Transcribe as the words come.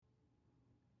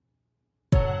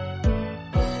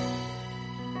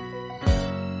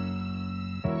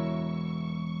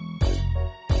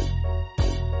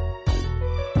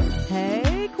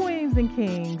and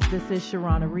kings, this is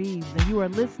Sharrona Reaves, and you are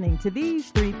listening to These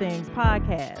Three Things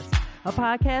podcast, a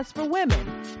podcast for women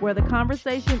where the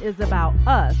conversation is about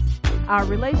us, our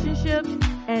relationships,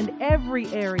 and every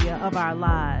area of our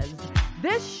lives.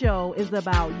 This show is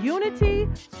about unity,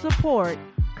 support,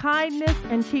 kindness,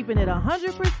 and keeping it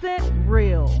 100%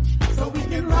 real. So we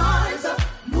can rise up,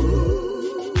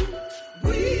 move.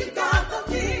 We've got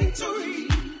the victory.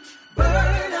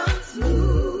 Burdens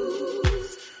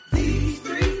loose. These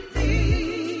three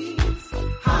things.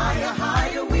 Higher,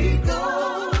 higher we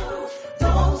go.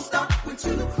 Don't stop, we're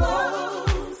too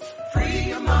close. Free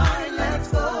your mind, let's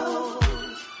go.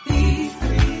 These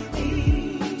three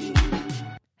things.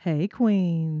 Hey,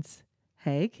 queens.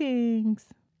 Hey, kings.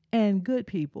 And good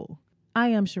people. I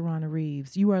am Sharrona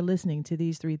Reaves. You are listening to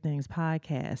These Three Things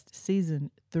podcast, season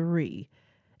 3.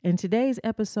 And today's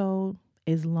episode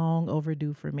is long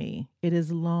overdue for me. It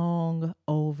is long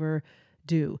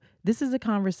overdue. This is a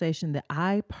conversation that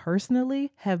I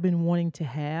personally have been wanting to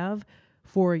have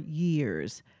for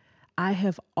years. I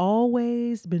have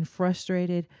always been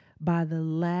frustrated by the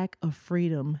lack of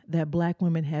freedom that Black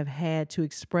women have had to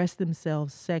express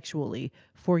themselves sexually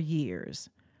for years.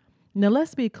 Now,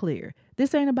 let's be clear.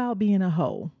 This ain't about being a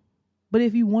hoe. But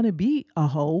if you want to be a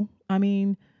hoe,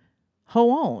 hoe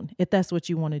on if that's what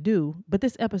you want to do. But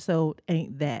this episode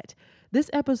ain't that. This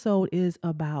episode is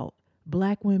about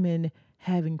Black women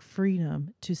having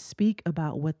freedom to speak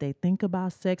about what they think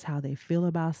about sex, how they feel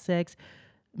about sex,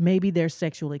 maybe their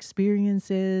sexual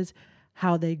experiences,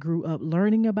 how they grew up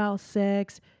learning about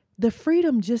sex, the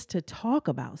freedom just to talk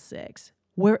about sex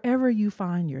wherever you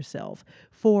find yourself,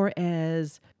 for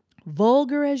as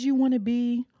vulgar as you want to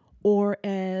be or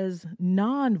as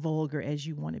non-vulgar as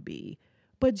you want to be,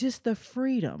 but just the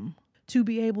freedom to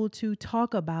be able to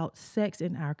talk about sex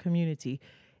in our community.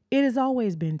 It has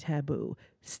always been taboo.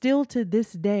 Still to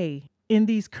this day, in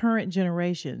these current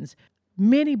generations,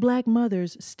 many Black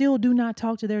mothers still do not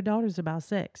talk to their daughters about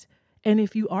sex. And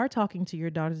if you are talking to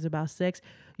your daughters about sex,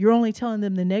 you're only telling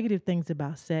them the negative things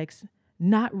about sex,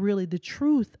 not really the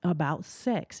truth about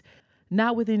sex,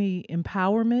 not with any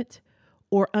empowerment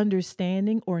or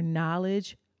understanding or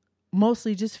knowledge,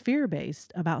 mostly just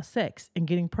fear-based about sex and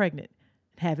getting pregnant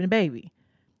and having a baby.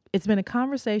 It's been a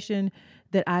conversation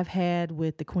that I've had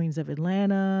with the queens of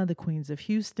Atlanta, the queens of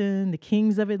Houston, the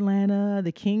kings of Atlanta,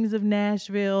 the kings of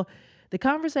Nashville. The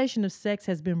conversation of sex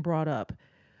has been brought up,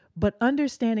 but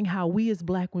understanding how we as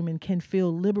Black women can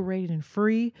feel liberated and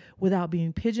free without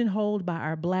being pigeonholed by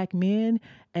our Black men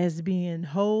as being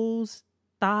hoes,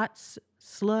 thoughts,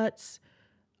 sluts,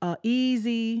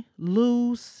 easy,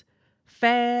 loose,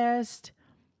 fast.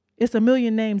 It's a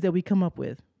million names that we come up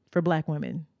with for Black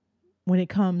women when it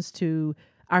comes to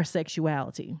our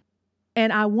sexuality.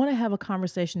 And I want to have a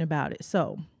conversation about it.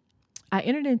 So I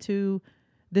entered into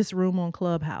this room on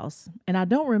Clubhouse, and I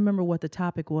don't remember what the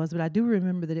topic was, but I do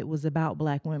remember that it was about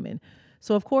Black women.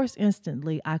 So of course,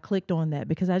 instantly I clicked on that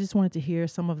because I just wanted to hear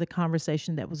some of the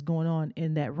conversation that was going on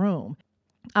in that room.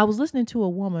 I was listening to a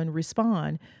woman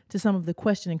respond to some of the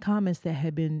question and comments that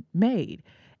had been made.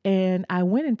 And I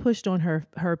went and pushed on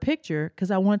her picture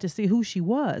because I wanted to see who she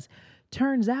was.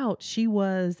 Turns out she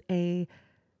was a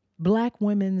Black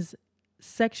women's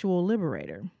sexual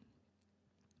liberator.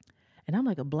 And I'm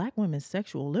like, a Black women's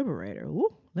sexual liberator?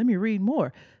 Ooh, let me read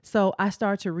more. So I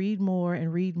started to read more.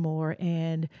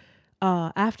 And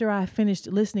after I finished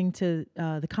listening to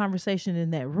the conversation in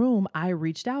that room, I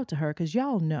reached out to her because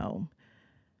y'all know,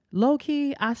 low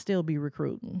key, I still be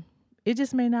recruiting. It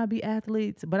just may not be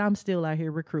athletes, but I'm still out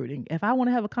here recruiting. If I want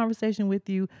to have a conversation with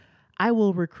you, I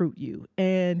will recruit you.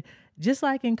 And just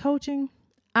like in coaching,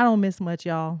 I don't miss much,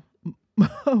 y'all.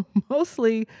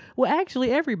 Mostly, well,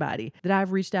 actually everybody that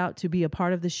I've reached out to be a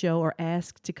part of the show or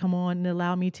asked to come on and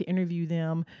allow me to interview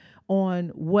them on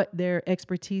what their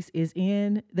expertise is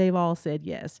in, they've all said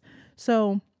yes.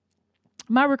 So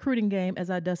my recruiting game,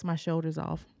 as I dust my shoulders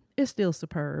off, is still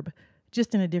superb,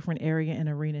 just in a different area and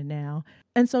arena now.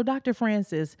 And so Dr.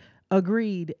 Francis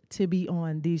agreed to be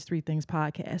on These Three Things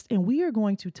podcast. And we are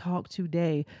going to talk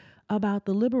today about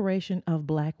the liberation of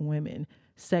Black women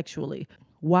sexually.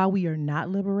 Why we are not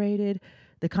liberated,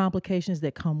 the complications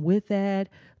that come with that,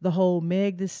 the whole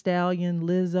Meg Thee Stallion,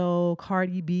 Lizzo,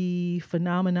 Cardi B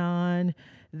phenomenon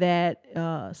that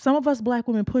some of us Black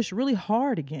women push really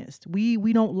hard against. We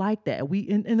don't like that.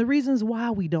 And the reasons why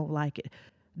we don't like it.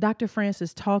 Dr.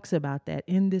 Francis talks about that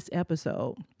in this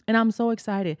episode. And I'm so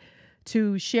excited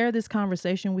to share this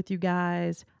conversation with you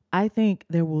guys. I think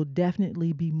there will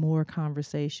definitely be more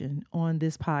conversation on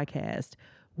this podcast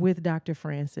with Dr.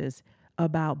 Francis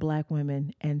about Black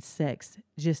women and sex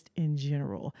just in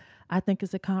general. I think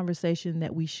it's a conversation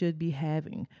that we should be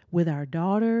having with our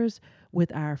daughters,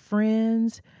 with our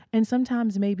friends, and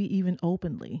sometimes maybe even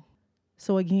openly.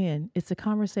 So, again, it's a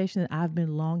conversation that I've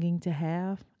been longing to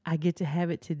have. I get to have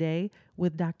it today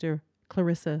with Dr.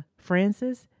 Clarissa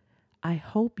Francis. I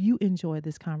hope you enjoy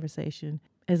this conversation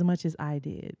as much as I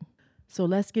did. So,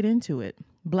 let's get into it.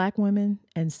 Black women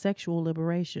and sexual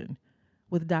liberation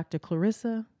with Dr.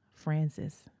 Clarissa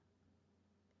Francis.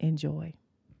 Enjoy.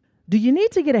 Do you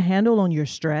need to get a handle on your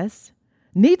stress?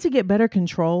 Need to get better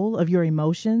control of your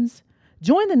emotions?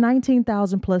 Join the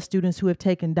 19,000 plus students who have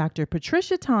taken Dr.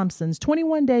 Patricia Thompson's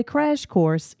 21-day crash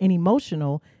course in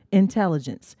emotional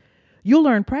intelligence. You'll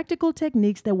learn practical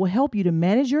techniques that will help you to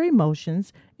manage your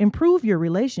emotions, improve your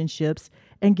relationships,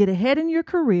 and get ahead in your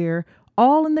career,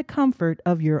 all in the comfort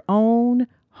of your own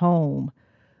home.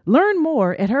 Learn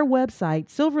more at her website,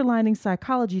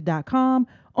 silverliningpsychology.com,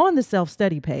 on the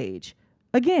self-study page.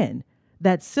 Again,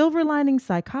 that's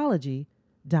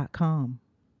silverliningpsychology.com.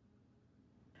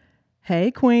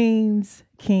 Hey, queens,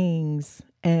 kings,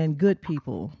 and good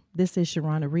people. This is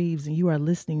Sharrona Reaves, and you are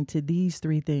listening to These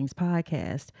Three Things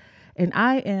podcast. And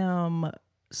I am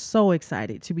so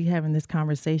excited to be having this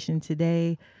conversation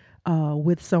today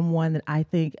with someone that I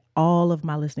think all of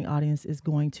my listening audience is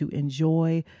going to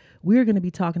enjoy. We're going to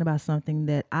be talking about something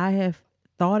that I have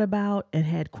thought about and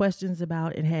had questions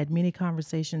about and had many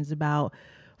conversations about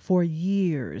for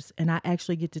years. And I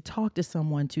actually get to talk to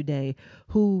someone today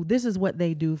who this is what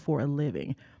they do for a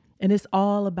living. And it's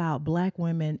all about Black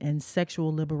women and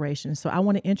sexual liberation. So I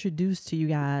want to introduce to you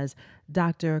guys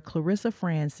Dr. Clarissa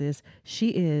Francis. She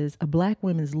is a Black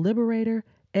women's liberator,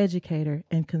 educator,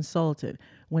 and consultant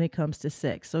when it comes to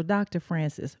sex. So Dr.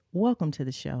 Francis, welcome to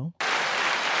the show.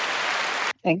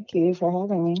 Thank you for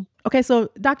having me. Okay,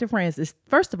 so Dr. Francis,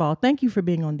 first of all, thank you for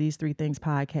being on These Three Things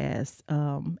podcast.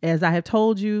 As I have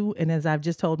told you, and as I've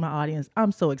just told my audience,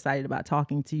 I'm so excited about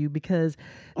talking to you because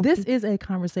this is a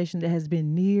conversation that has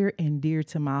been near and dear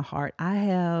to my heart. I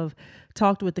have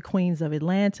talked with the queens of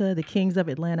Atlanta, the kings of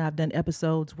Atlanta. I've done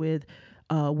episodes with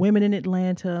women in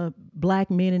Atlanta,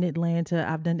 Black men in Atlanta.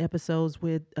 I've done episodes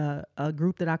with a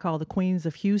group that I call the Queens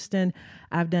of Houston.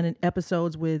 I've done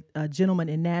episodes with gentlemen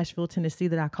in Nashville, Tennessee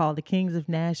that I call the Kings of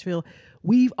Nashville.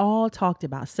 We've all talked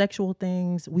about sexual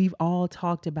things. We've all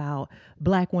talked about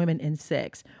Black women and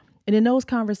sex. And in those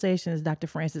conversations, Dr.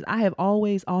 Francis, I have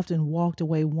always often walked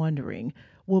away wondering,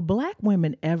 will Black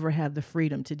women ever have the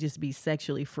freedom to just be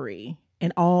sexually free?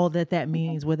 And all that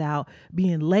means without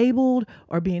being labeled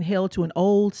or being held to an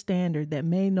old standard that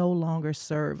may no longer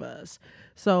serve us.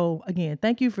 So again,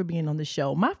 thank you for being on the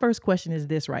show. My first question is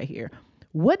this right here.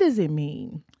 What does it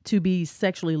mean to be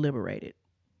sexually liberated?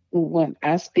 When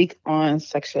I speak on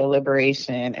sexual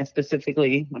liberation, and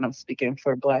specifically when I'm speaking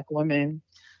for Black women,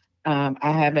 I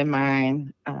have in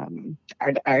mind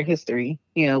our history,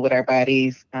 with our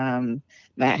bodies,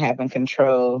 not having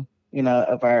control,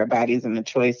 of our bodies and the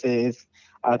choices,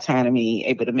 autonomy,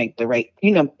 able to make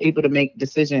able to make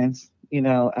decisions,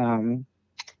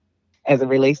 as it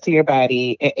relates to your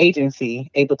body, and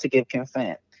agency, able to give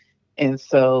consent. And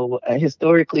so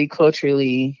historically,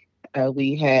 culturally,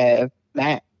 we have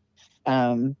not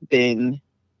been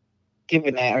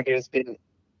given that, or there's been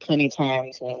plenty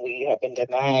times when we have been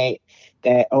denied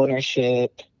that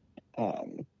ownership,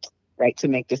 right to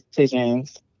make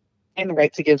decisions, and the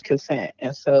right to give consent.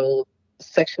 And so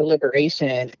sexual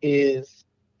liberation is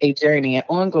a journey, an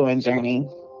ongoing journey,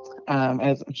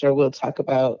 as I'm sure we'll talk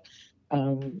about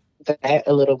that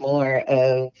a little more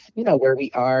of, where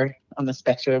we are on the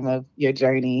spectrum of your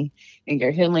journey and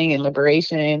your healing and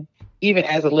liberation. Even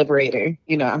as a liberator,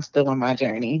 I'm still on my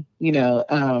journey,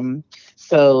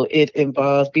 so it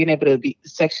involves being able to be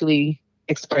sexually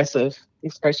expressive,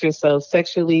 express yourself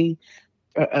sexually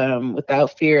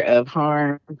without fear of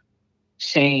harm,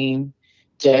 shame,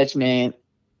 judgment,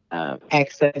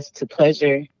 access to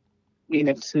pleasure,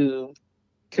 to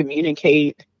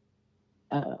communicate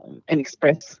and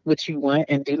express what you want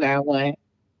and do not want.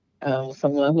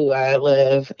 Someone who I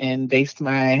love and based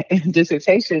my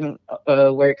dissertation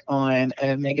work on,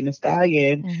 Megan Thee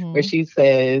Stallion, where she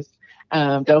says,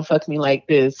 don't fuck me like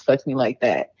this, fuck me like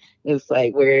that. It's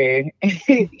like where,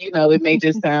 it may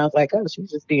just sound like, oh, she's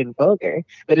just being vulgar,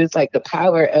 but it's like the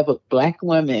power of a Black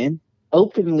woman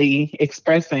openly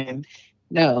expressing,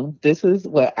 no, this is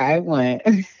what I want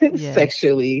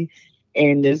sexually,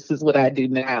 and this is what I do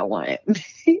not want.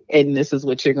 And this is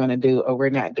what you're going to do, or we're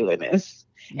not doing this.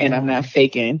 And I'm not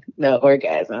faking no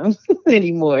orgasms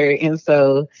anymore. And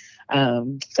so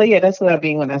yeah, that's what I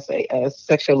mean when I say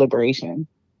sexual liberation.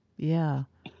 Yeah.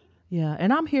 Yeah,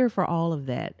 and I'm here for all of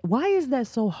that. Why is that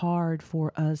so hard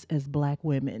for us as black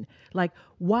women? Like,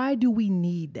 why do we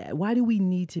need that? Why do we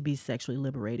need to be sexually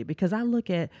liberated? Because I look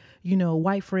at,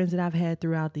 white friends that I've had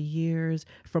throughout the years,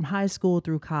 from high school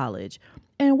through college,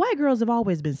 and white girls have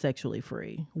always been sexually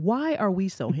free. Why are we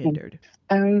so hindered?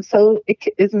 So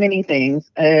it's many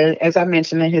things. As I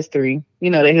mentioned, the history,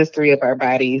 the history of our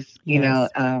bodies, Yes.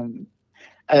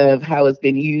 of how it's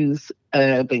been used,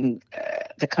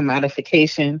 the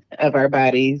commodification of our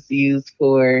bodies used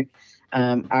for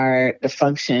the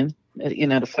function,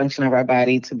 the function of our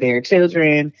body to bear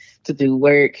children, to do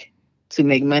work, to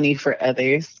make money for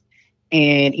others.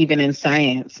 And even in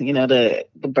science, the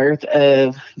birth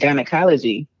of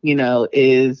gynecology,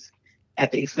 is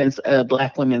at the expense of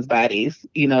Black women's bodies.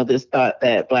 This thought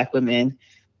that Black women,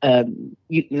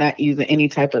 not using any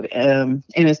type of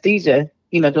anesthesia,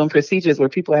 doing procedures where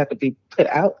people have to be put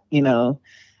out, now,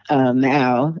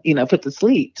 put to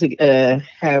sleep to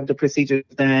have the procedures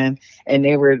done, and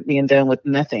they were being done with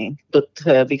nothing, but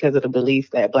because of the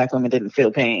belief that Black women didn't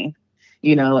feel pain,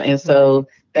 and Right. so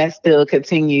that still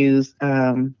continues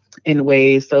in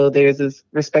ways. So there's this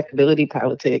respectability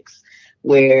politics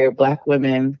where Black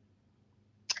women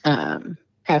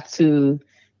have to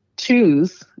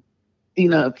choose,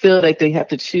 feel like they have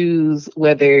to choose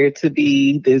whether to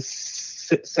be this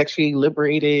sexually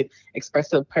liberated,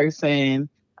 expressive person,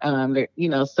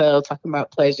 so talking about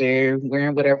pleasure,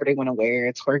 wearing whatever they want to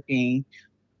wear, twerking,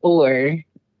 or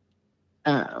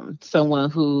someone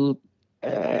who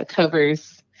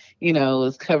covers,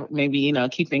 is cover maybe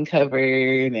keeping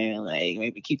covered and like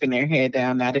maybe keeping their head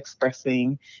down, not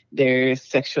expressing their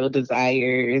sexual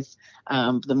desires.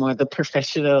 The more the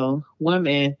professional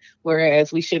woman,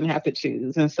 whereas we shouldn't have to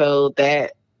choose, and so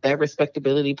that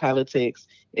respectability politics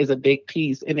is a big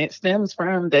piece, and it stems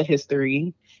from the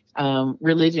history.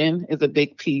 Religion is a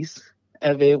big piece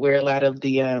of it, where a lot of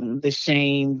the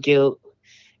shame, guilt,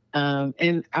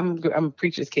 and I'm a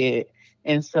preacher's kid,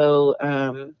 and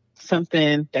so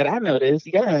something that I noticed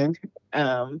young,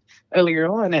 um, earlier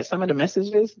on, that some of the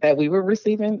messages that we were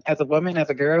receiving as a woman, as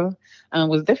a girl,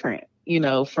 was different,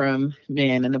 from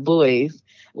men and the boys.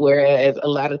 Whereas a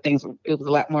lot of things, it was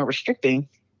a lot more restricting,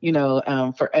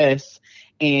 for us.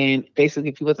 And basically,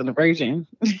 if you wasn't a virgin,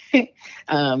 then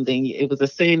it was a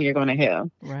sin. You're going to hell.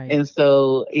 Right. And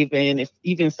so even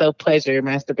so pleasure,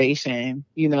 masturbation,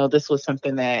 this was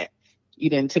something that you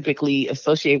didn't typically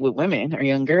associate with women or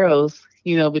young girls,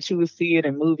 but you would see it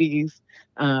in movies,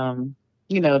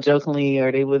 jokingly,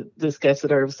 or they would discuss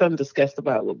it, or some discussed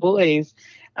about with boys.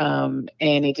 And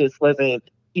it just wasn't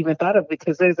even thought of,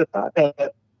 because there's a thought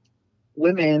that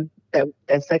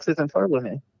that sex isn't for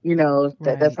women. That's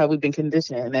Right. how we've been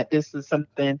conditioned. That this is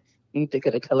something. You think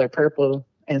of the color purple,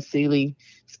 and Celie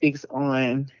speaks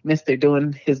on Mister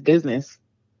doing his business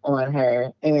on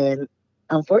her, and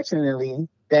unfortunately,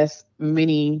 that's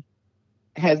many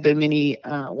has been many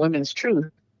women's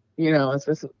truth. And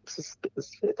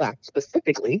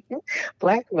specifically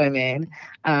Black women.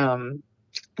 Um,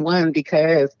 One,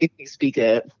 because if you speak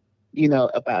up,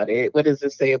 about it, what does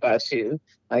it say about you?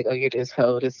 Like, oh, you're this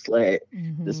hoe, this slut,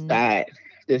 this Mm-hmm. thot,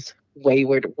 this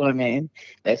wayward woman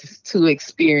that's too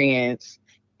experienced.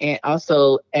 And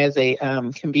also, as a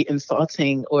can be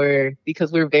insulting, or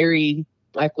because we're very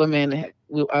Black women,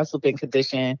 we've also been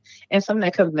conditioned, and something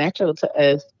that comes natural to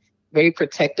us, very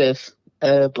protective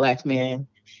of Black men,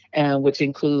 which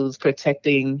includes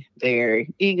protecting their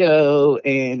ego,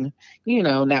 and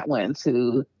not wanting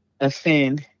to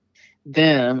offend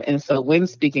them. And so when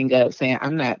speaking up, saying,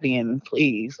 I'm not being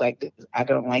pleased, like this, I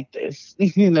don't like this,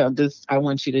 this, I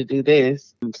want you to do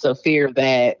this. So fear of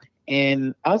that.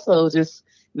 And also just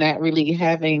not really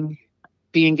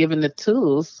being given the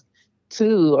tools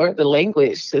to, or the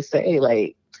language to say,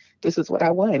 like, this is what I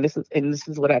want. This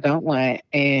is what I don't want.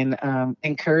 And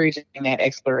encouraging that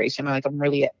exploration. Like, I'm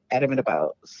really adamant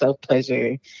about self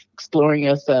pleasure, exploring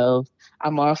yourself.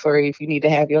 I'm all for, if you need to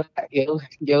have your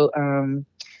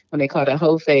when they call it a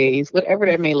whole phase, whatever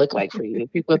that may look like for you.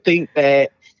 People think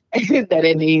that that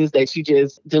it means that you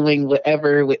just doing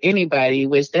whatever with anybody,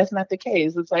 which that's not the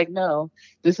case. It's like, no,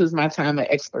 this is my time of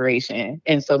exploration.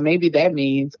 And so maybe that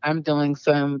means I'm doing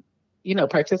some,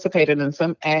 participating in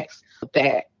some acts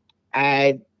that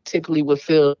I typically would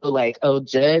feel like, oh,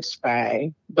 judged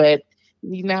by. But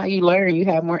now you learn, you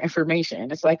have more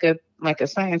information. It's like a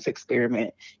science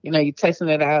experiment. You testing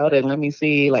it out, and let me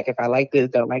see, like, if I like this,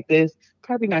 don't like this.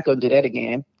 Probably not gonna do that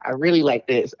again. I really like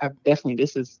this. I definitely,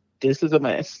 this is a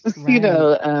must.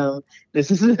 Right. This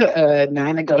is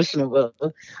non-negotiable,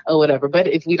 or whatever. But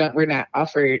if we're not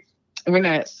offered, we're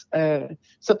not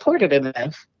supported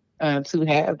enough to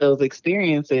have those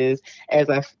experiences as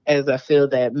I feel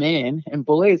that men and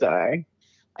boys are.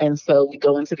 And so we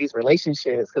go into these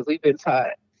relationships because we've been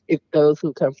taught, if those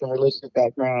who come from religious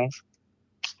backgrounds,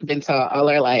 been taught all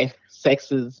our life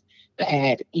sex is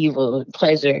bad, evil,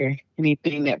 pleasure,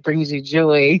 anything that brings you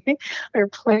joy or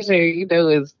pleasure,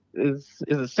 is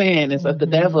a sin, it's of the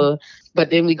Mm-hmm. devil. But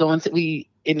then we go into we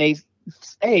and they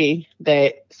say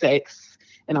that sex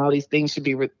and all these things should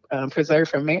be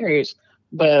preserved for marriage.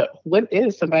 But what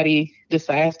if somebody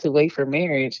decides to wait for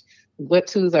marriage? What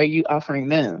tools are you offering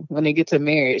them when they get to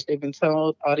marriage? They've been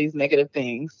told all these negative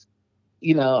things,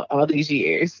 all these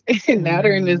years. And now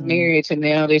they're in this Mm-hmm. marriage and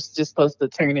now they're just supposed to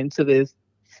turn into this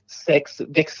sex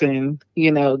vixen,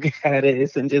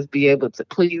 goddess and just be able to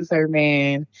please her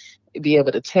man, be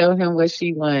able to tell him what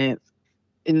she wants.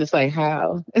 And it's like,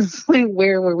 how? It's like,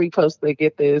 where were we supposed to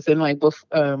get this? And like,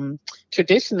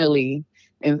 traditionally,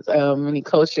 in many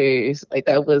cultures, like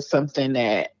that was something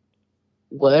that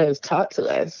was taught to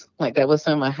us. Like that was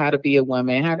something, how to be a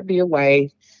woman, how to be a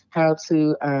wife, how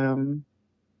to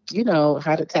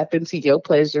how to tap into your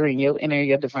pleasure and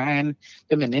your divine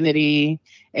femininity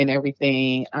and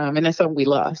everything. And that's something we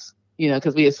lost,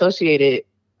 because we associated,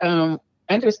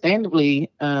 understandably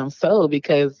so,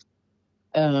 because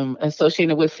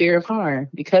associated with fear of harm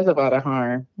because of all the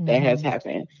harm that has Mm-hmm.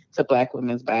 happened to Black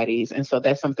women's bodies. And so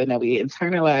that's something that we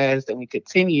internalized and we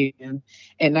continue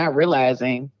and not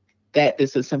realizing that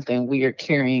this is something we are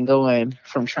carrying on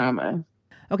from trauma.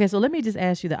 Okay, so let me just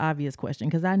ask you the obvious question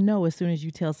because I know as soon as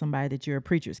you tell somebody that you're a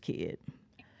preacher's kid,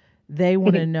 they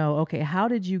want to know, okay, how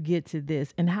did you get to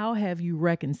this and how have you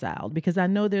reconciled? Because I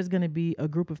know there's going to be a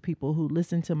group of people who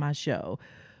listen to my show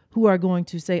who are going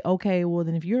to say, okay, well,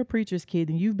 then if you're a preacher's kid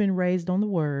and you've been raised on the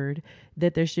word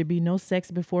that there should be no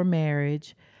sex before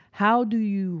marriage, how do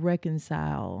you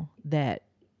reconcile that,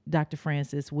 Dr.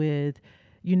 Francis, with,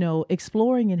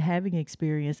 exploring and having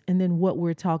experience and then what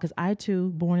we're taught? Because I too,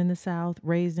 born in the South,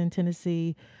 raised in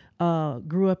Tennessee,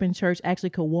 grew up in church,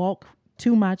 actually could walk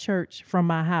to my church from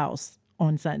my house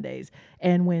on Sundays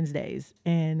and Wednesdays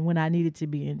and when I needed to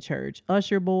be in church,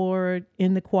 usher board,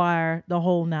 in the choir, the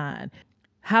whole nine.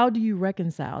 How do you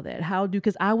reconcile that?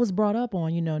 Because I was brought up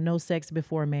on, no sex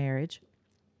before marriage.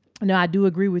 No, I do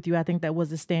agree with you. I think that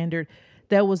was a standard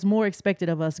that was more expected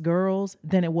of us girls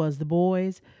than it was the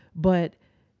boys. But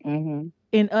Hmm.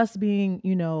 in us being,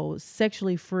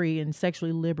 sexually free and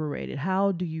sexually liberated,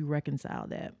 how do you reconcile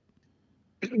that?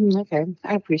 Okay,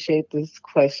 I appreciate this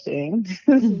question.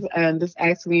 This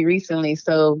asked me recently.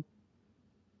 So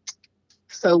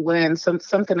when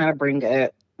something I bring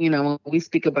up, when we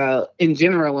speak about, in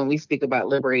general, when we speak about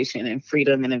liberation and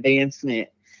freedom and advancement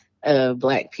of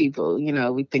Black people,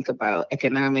 we think about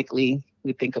economically,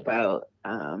 we think about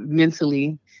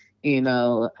mentally, and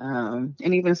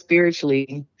even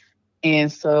spiritually.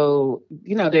 And so,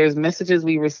 there's messages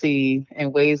we receive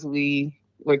and ways we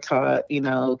were taught,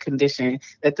 conditioned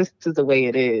that this is the way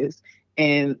it is.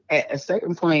 And at a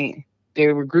certain point,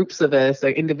 there were groups of us or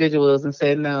individuals and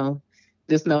said, no,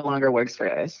 this no longer works for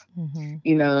us.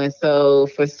 Mm-hmm. And so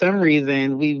for some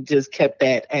reason, we've just kept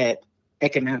that at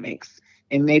economics.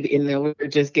 And then we're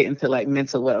just getting to like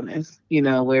mental wellness,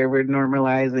 where we're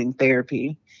normalizing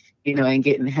therapy, and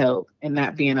getting help and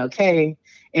not being okay.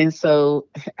 And so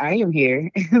I am here.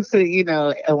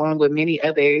 So, along with many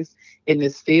others in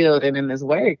this field and in this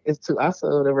work, is to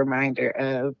also the reminder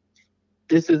of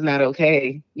this is not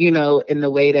okay, in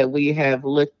the way that we have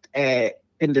looked at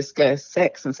and discussed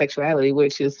sex and sexuality,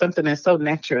 which is something that's so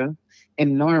natural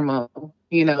and normal,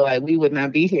 like we would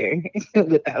not be here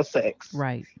without sex.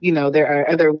 Right. There are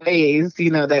other ways,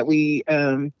 that we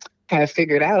have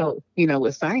figured out,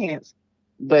 with science,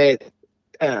 but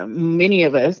many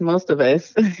of us, most of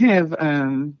us, have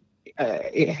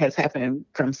it has happened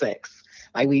from sex.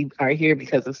 Like we are here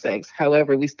because of sex.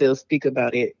 However, we still speak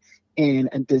about it in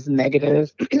this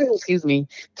negative, excuse me,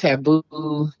 taboo,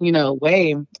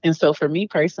 way. And so for me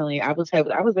personally, I was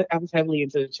heavily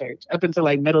into the church up until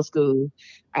like middle school.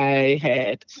 I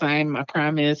had signed my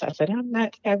promise. I said I'm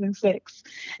not having sex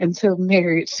until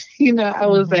marriage. I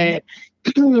was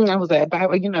Mm-hmm. at I was at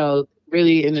Bible,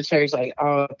 really in the church like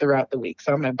all throughout the week.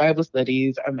 So I'm at Bible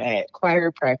studies, I'm at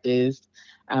choir practice,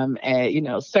 I'm at,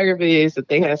 service. If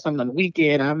they had something on the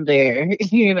weekend, I'm there,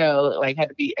 like had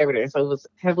to be everywhere. So it was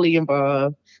heavily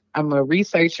involved. I'm a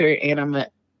researcher and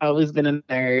always been a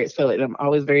nerd. So I'm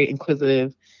always very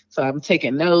inquisitive. So I'm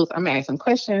taking notes, I'm asking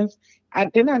questions. I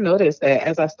noticed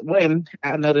that when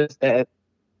I noticed that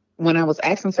when I was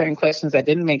asking certain questions that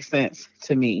didn't make sense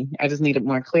to me, I just needed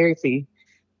more clarity.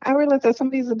 I realized that some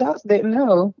of these adults didn't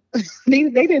know. They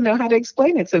didn't know how to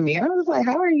explain it to me. I was like,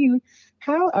 how are you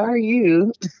how are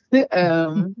you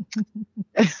um,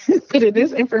 putting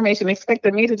this information,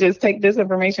 expecting me to just take this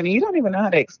information, and you don't even know how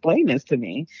to explain this to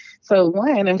me. So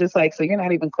one, I'm just like, so you're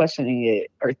not even questioning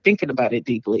it or thinking about it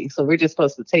deeply. So we're just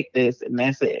supposed to take this and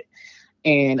that's it.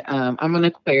 And I'm an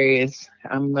Aquarius.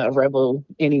 I'm a rebel,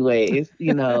 anyways,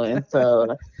 and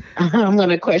so I'm going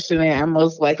to question it. I'm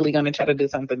most likely going to try to do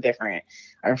something different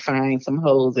or find some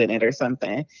holes in it or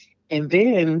something. And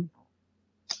then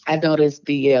I noticed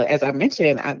as I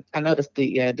mentioned, I noticed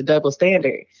the double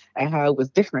standard and how it was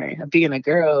different being a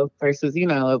girl versus,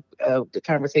 the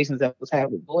conversations that was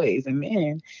had with boys and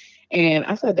men. And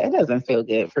I said, that doesn't feel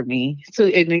good for me. So,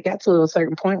 and it got to a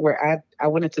certain point where I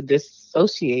wanted to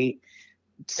dissociate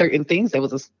certain things that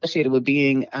was associated with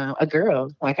being a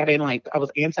girl. Like I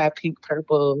was anti pink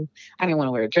purple. I didn't want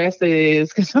to wear dresses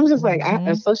because I'm just like, I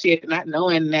Mm-hmm. associated not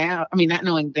knowing now. I mean, not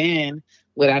knowing then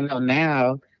what I know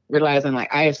now, realizing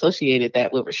like I associated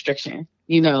that with restriction,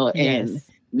 and Yes.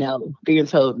 no, being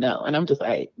told no. And I'm just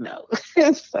like, no,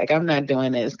 it's like, I'm not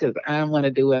doing this because I want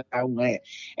to do what I want.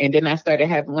 And then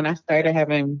when I started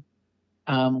having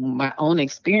my own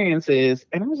experiences.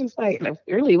 And I was just like,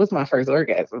 really, it was my first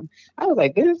orgasm. I was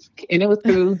like, and it was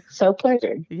through self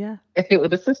pleasure Yeah.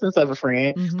 with assistance of a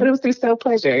friend, Mm-hmm. but it was through self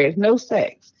pleasure, no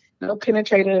sex. No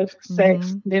penetrative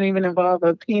sex, Mm-hmm. didn't even involve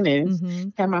a penis. Mm-hmm.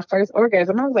 Had my first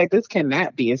orgasm. I was like, this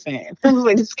cannot be a sin. I was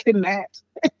like, this cannot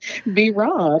be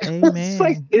wrong. It's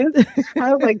like Amen. this.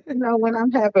 I was like, when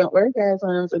I'm having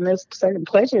orgasms and there's certain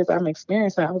pleasures I'm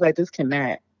experiencing, I was like, this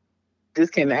cannot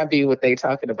be what they're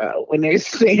talking about when they're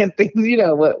saying things,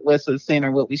 what's a sin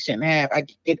or what we shouldn't have. I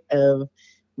get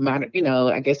modern,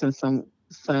 I guess in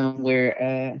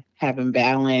somewhere having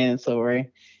balance or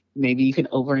maybe you can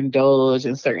overindulge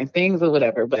in certain things or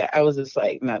whatever. But I was just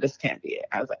like, no, this can't be it.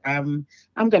 I was like, I'm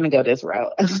gonna go this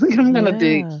route. I was like, I'm gonna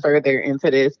dig Yeah. further into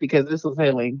this because this was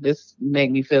healing. This made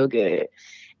me feel good.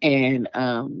 And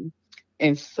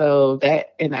so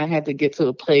and I had to get to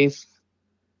a place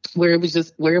where it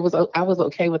was I was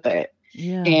okay with that.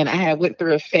 Yeah. And I had went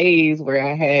through a phase where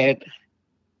I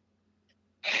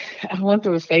went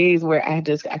through a phase where I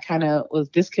kind of was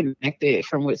disconnected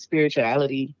from what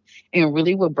spirituality and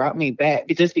really what brought me back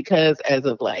just because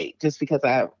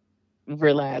I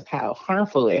realized how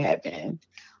harmful it had been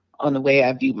on the way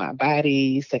I viewed my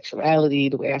body, sexuality,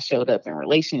 the way I showed up in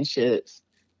relationships.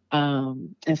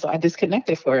 And so I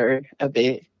disconnected for a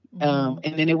bit. Mm-hmm.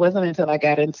 And then it wasn't until I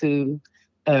got into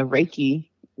Reiki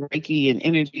and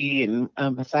energy and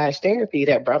massage therapy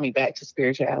that brought me back to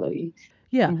spirituality.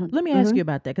 Yeah, Hmm. let me ask Hmm. you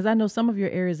about that because I know some of your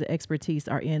areas of expertise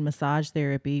are in massage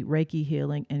therapy, Reiki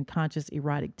healing, and conscious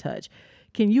erotic touch.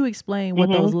 Can you explain what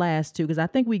Hmm. those last two? Because I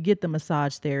think we get the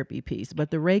massage therapy piece,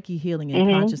 but the Reiki healing and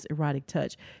Hmm. conscious erotic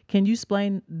touch. Can you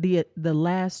explain the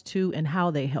last two and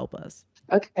how they help us?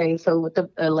 Okay, so what the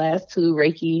last two,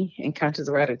 Reiki and conscious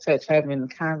erotic touch, have in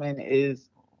common is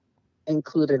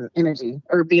including energy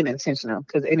or being intentional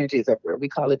because energy is everywhere. We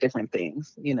call it different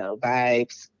things,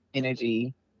 vibes,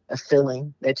 energy, a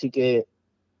feeling that you get.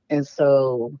 And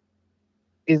so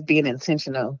it's being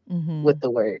intentional Mm-hmm. with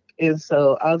the work. And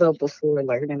so, although before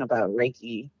learning about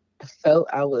Reiki, I felt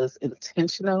I was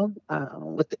intentional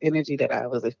with the energy that I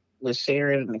was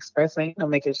sharing and expressing,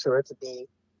 making sure to be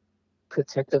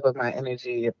protective of my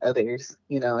energy of others,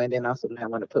 and then also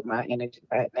not want to put my energy,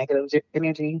 my negative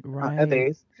energy on Right.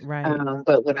 others. Right.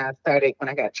 But when I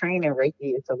got trained in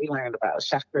Reiki, so we learned about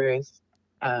chakras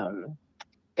um,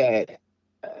 that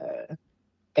uh,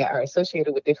 that are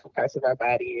associated with different parts of our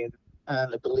body,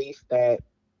 and the belief that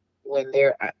when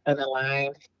they're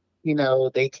unaligned,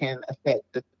 they can affect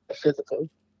the physical.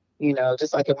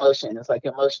 Just like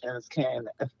emotions can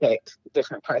affect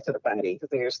different parts of the body because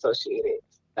they're associated.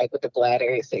 Like with the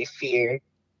bladder, say fear,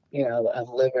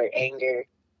 liver, anger,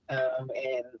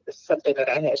 and something that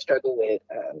I had struggled with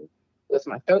was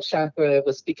my throat chakra,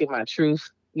 was speaking my truth,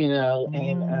 and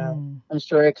Mm. I'm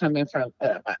sure coming from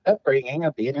my upbringing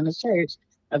of being in the church,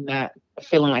 of not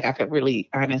feeling like I could really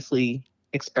honestly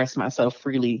express myself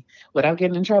freely without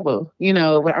getting in trouble,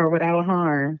 or without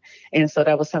harm. And so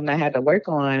that was something I had to work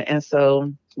on. And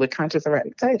so with conscious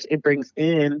erotic touch, it brings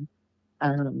in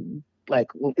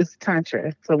it's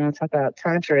tantra. So when we talk about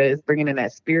tantra, it's bringing in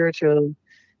that spiritual,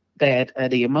 that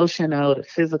the emotional, the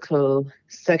physical,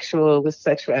 sexual. With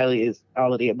sexuality is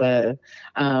all of the above,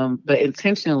 but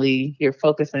intentionally you're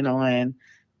focusing on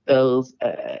those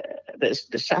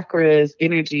the chakras,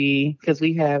 energy,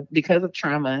 because of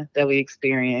trauma that we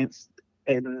experience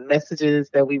and messages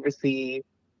that we receive,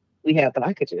 we have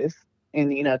blockages in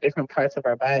different parts of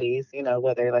our bodies.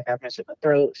 Whether, like I mentioned, the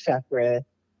throat chakra,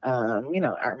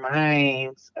 our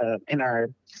minds, and our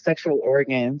sexual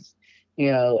organs.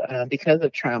 because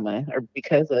of trauma or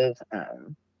because of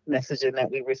messaging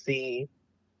that we receive,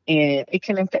 and it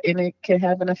can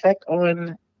have an effect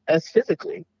on us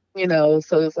physically. So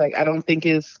it's like I don't think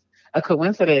it's a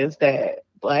coincidence that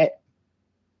black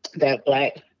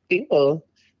people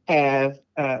have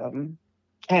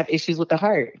have issues with the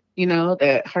heart.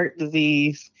 That heart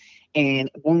disease and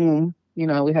womb.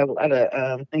 We have a lot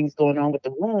of things going on with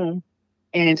the womb,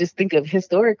 and just think of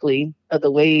historically of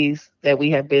the ways that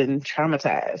we have been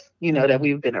traumatized. That Yeah.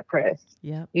 we've been oppressed.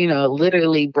 Yep.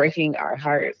 Literally breaking our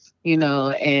hearts.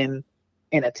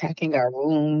 And attacking our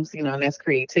wombs. And that's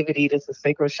creativity. That's the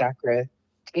sacral chakra.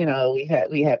 We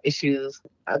have issues.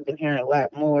 I've been hearing a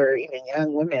lot more. Even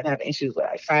young women have issues with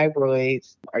like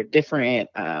fibroids or different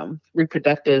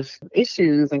reproductive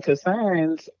issues and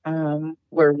concerns.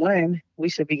 Where one, we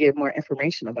should be getting more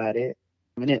information about it,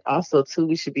 and then also two,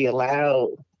 we should be allowed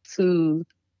to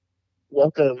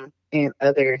welcome in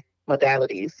other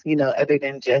modalities. Other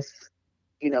than just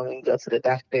when you go to the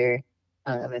doctor,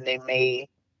 and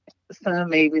some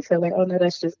maybe say like, oh no,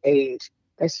 that's just age.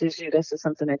 That's just you. That's just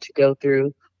something that you go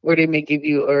through. Or they may give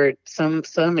you, or some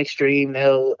extreme,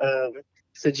 they'll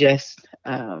suggest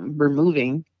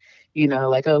removing.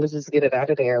 Like, oh, let's just get it out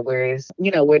of there. Whereas,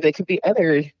 where there could be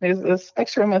there's a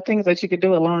spectrum of things that you could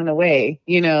do along the way.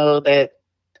 That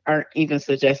aren't even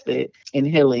suggested in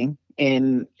healing,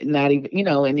 and not even,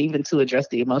 and even to address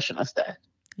the emotional stuff.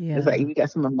 It's like Yeah. we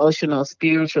got some emotional,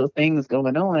 spiritual things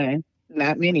going on.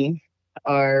 Not many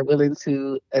are willing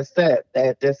to accept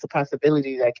that there's a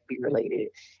possibility that could be related.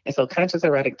 And so conscious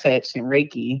erotic touch and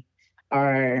Reiki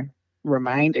are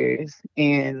reminders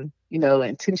and,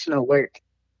 intentional work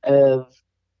of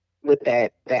with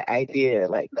that idea,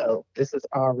 like, no, this is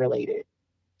all related.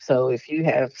 So if you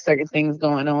have certain things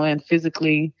going on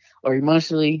physically or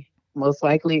emotionally, most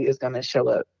likely it's gonna show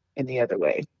up in the other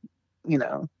way, you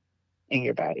know, in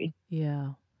your body.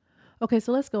 Yeah. Okay,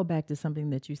 so let's go back to something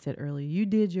that you said earlier. You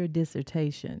did your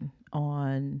dissertation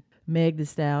on Meg the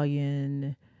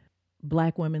Stallion,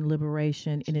 Black women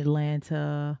liberation in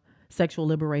Atlanta, sexual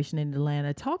liberation in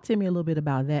Atlanta. Talk to me a little bit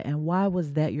about that, and why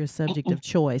was that your subject of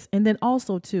choice? And then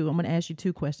also, too, I'm going to ask you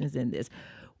two questions in this.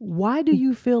 Why do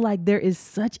you feel like there is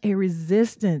such a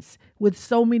resistance with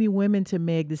so many women to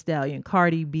Meg the Stallion,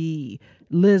 Cardi B,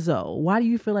 Lizzo? Why do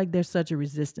you feel like there's such a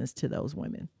resistance to those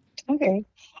women? Okay.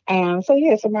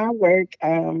 So my work,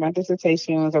 my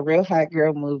dissertation was a real hot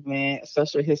girl movement,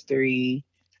 social history,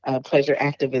 pleasure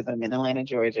activism in Atlanta,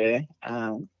 Georgia.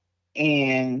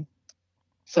 And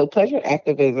so pleasure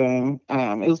activism,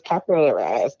 it was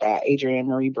popularized by Adrienne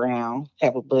Marie Brown.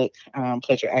 Have a book,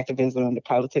 Pleasure Activism, The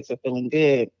Politics of Feeling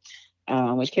Good,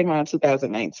 which came out in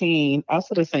 2019,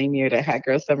 also the same year that Hot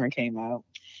Girl Summer came out.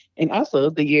 And also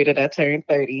the year that I turned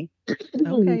 30. Okay,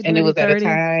 And it dirty was at a 30.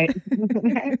 time.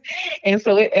 And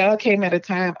so it all came at a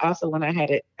time also when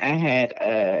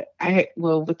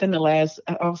well, within the last,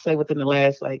 I'll say within the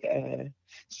last like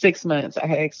 6 months, I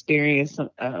had experienced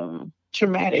some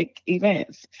traumatic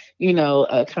events,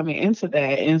 coming into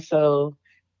that. And so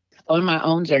on my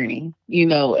own journey,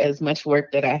 as much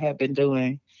work that I have been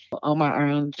doing on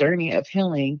my own journey of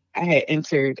healing, I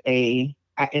entered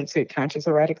conscious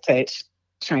erotic touch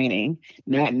training,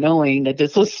 not knowing that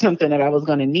this was something that I was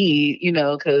going to need,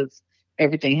 because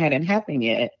everything hadn't happened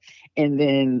yet. And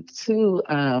then two,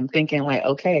 thinking like,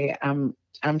 okay, I'm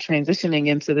transitioning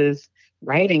into this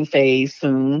writing phase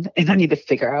soon, and I need to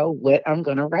figure out what I'm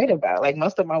going to write about. Like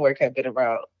most of my work had been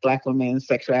about Black women's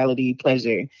sexuality,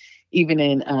 pleasure, even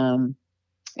in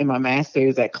my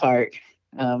master's at Clark,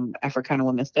 Africana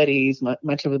Women Studies.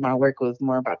 Much of my work was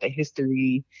more about the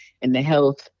history and the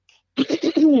health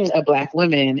of Black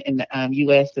women in the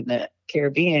U.S. and the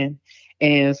Caribbean.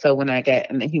 And so when I got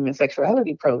in the human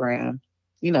sexuality program,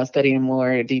 studying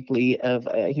more deeply of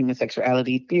human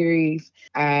sexuality theories,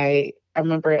 I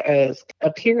remember as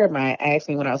a peer of mine asked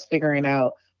me when I was figuring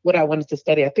out what I wanted to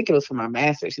study. I think it was for my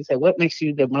master's. She said, "What makes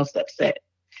you the most upset?"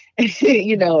 And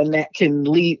that can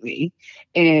lead me.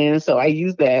 And so I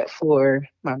used that for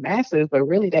my master's, but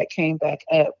really that came back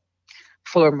up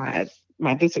for my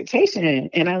dissertation.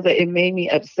 And I was like, it made me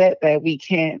upset that we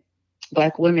can't,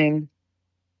 Black women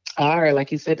are,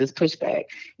 like you said, this pushback,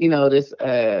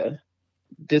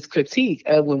 this critique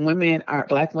of when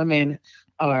Black women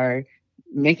are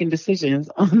making decisions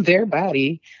on their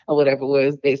body or whatever it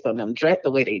was based on them dress,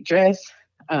 the way they dress,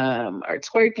 or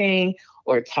twerking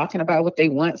or talking about what they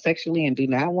want sexually and do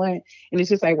not want. And it's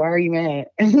just like, why are you mad?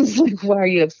 And it's like, why are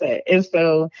you upset? And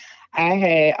so I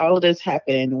had all of this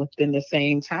happen within the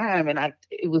same time. And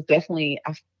it was definitely,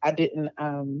 I didn't,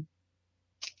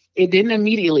 it didn't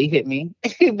immediately hit me,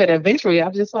 but eventually I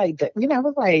was just like, I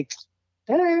was like,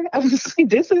 I was like,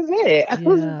 this is it. I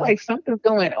was Yeah. like, something's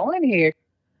going on here.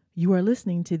 You are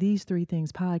listening to These Three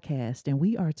Things podcast, and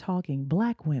we are talking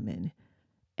Black women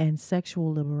and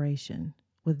sexual liberation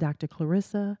with Dr.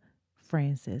 Clarissa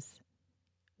Francis.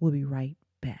 We'll be right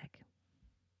back.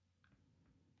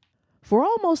 For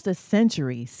almost a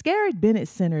century, Scarrett Bennett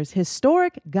Center's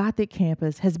historic Gothic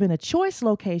campus has been a choice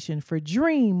location for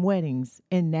dream weddings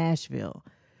in Nashville.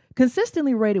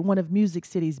 Consistently rated one of Music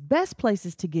City's best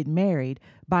places to get married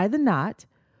by The Knot,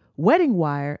 Wedding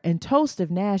Wire, and Toast of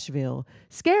Nashville,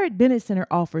 Scarrett Bennett Center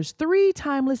offers 3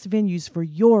 timeless venues for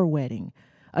your wedding: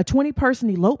 a 20-person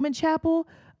elopement chapel,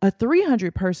 a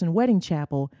 300-person wedding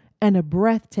chapel, and a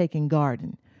breathtaking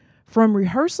garden. From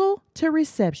rehearsal to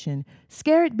reception,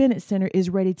 Scarrett Bennett Center is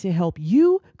ready to help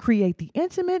you create the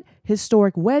intimate,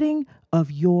 historic wedding of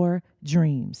your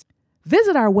dreams.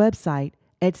 Visit our website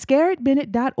at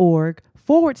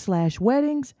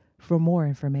scarrettbennett.org/weddings for more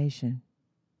information.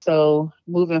 So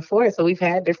moving forward, so we've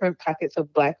had different pockets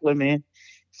of Black women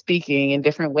speaking in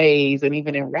different ways and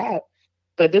even in rap.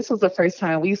 But this was the first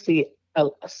time we see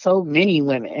so many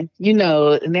women,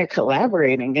 and they're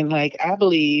collaborating. And like, I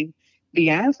believe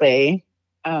Beyonce,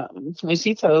 when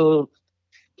she told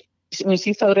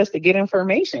us to get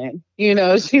information, she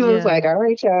was Yeah. like, all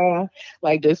right, y'all,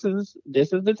 like this is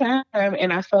the time.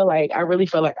 And I really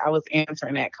felt like I was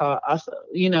answering that call also,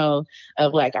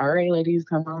 of like, all right, ladies,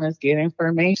 come on, let's get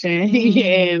information.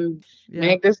 And Yep.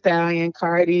 Meg Thee Stallion,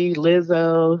 Cardi,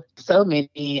 Lizzo, so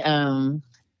many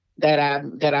that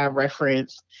I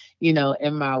reference, in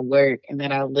my work, and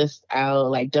that I list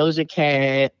out, like Doja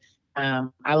Cat.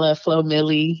 I love Flo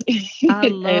Millie. I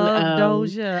and love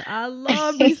Doja. I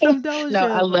love me some no, I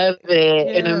Doja. love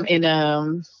it.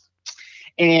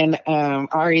 And Yeah.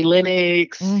 Ari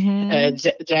Lennox,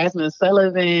 Mm-hmm. Jasmine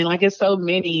Sullivan. Like, it's so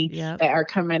many Yep. that are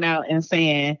coming out and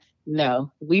saying,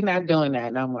 no, we not doing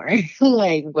that no more.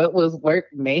 Like, what was work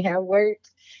may have worked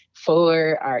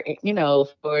for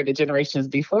for the generations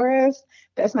before us.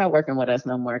 That's not working with us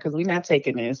no more, because we're not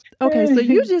taking this. Okay, so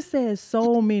you just said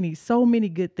so many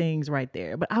good things right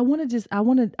there. But I want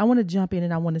to jump in,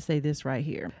 and I want to say this right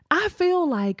here. I feel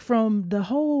like from the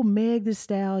whole Meg Thee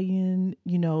Stallion,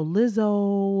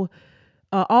 Lizzo,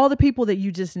 all the people that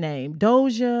you just named,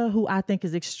 Doja, who I think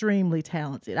is extremely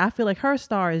talented. I feel like her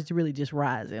star is really just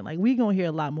rising. Like, we gonna hear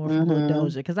a lot more from little Hmm.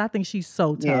 Doja because I think she's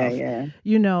so Yeah, tough. yeah.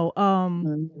 You know,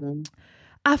 Hmm.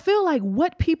 I feel like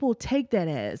what people take that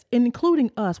as, including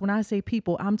us, when I say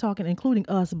people, I'm talking including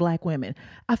us Black women.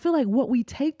 I feel like what we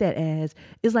take that as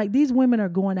is like these women are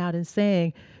going out and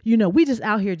saying, we just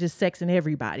out here just sexing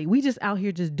everybody. We just out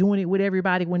here just doing it with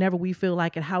everybody whenever we feel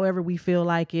like it, however we feel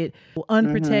like it, Hmm.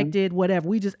 unprotected, whatever.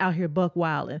 We just out here buck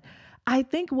wilding. I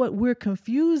think what we're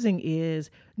confusing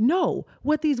is, no,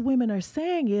 what these women are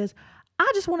saying is, I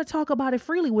just want to talk about it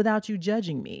freely without you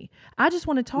judging me. I just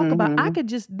want to talk about, I Hmm. could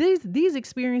just, these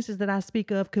experiences that I speak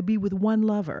of could be with one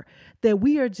lover, that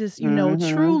we are just, Hmm.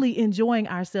 truly enjoying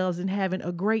ourselves and having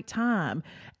a great time.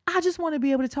 I just want to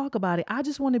be able to talk about it. I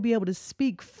just want to be able to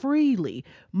speak freely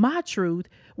my truth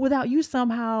without you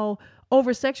somehow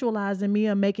over sexualizing me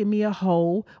or making me a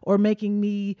hoe or making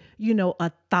me,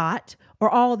 a thought or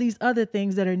all these other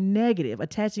things that are negative,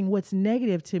 attaching what's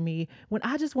negative to me when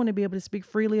I just want to be able to speak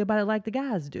freely about it like the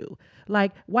guys do,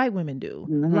 like white women do,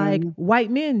 like Hmm. white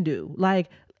men do, like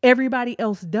everybody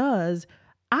else does.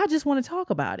 I just want to talk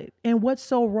about it. And what's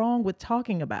so wrong with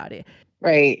talking about it?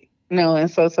 Right. No, and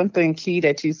so something key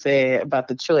that you said about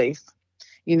the choice,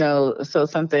 so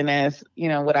something as,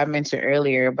 what I mentioned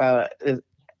earlier about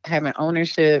having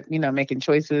ownership, making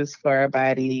choices for our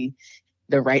body,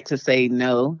 the right to say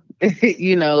no,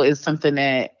 is something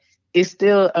that is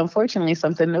still, unfortunately,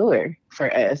 something newer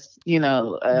for us, for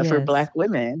Yes. Black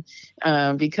women,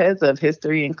 because of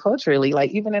history and culturally.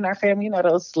 Like, even in our family,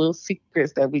 those little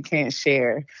secrets that we can't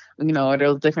share, or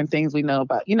those different things we know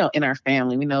about, in our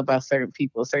family. We know about certain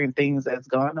people, certain things that's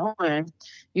going on,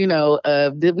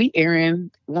 that we're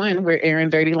airing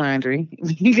dirty laundry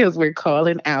because we're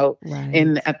calling out.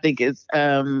 And Right. I think it's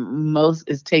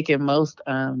taken most,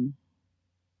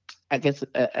 I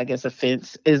guess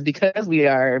offense is because we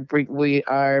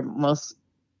are most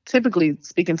typically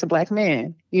speaking to Black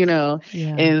men, Yeah.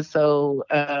 and so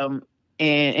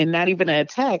and not even an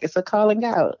attack, it's a calling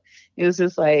out. It's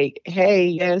just like, hey,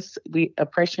 yes, we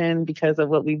oppression because of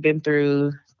what we've been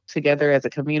through together as a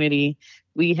community.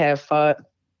 We have fought,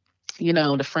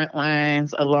 the front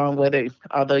lines along with it,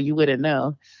 although you wouldn't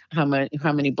know how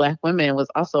many Black women was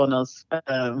also on those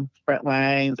front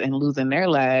lines and losing their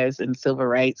lives in civil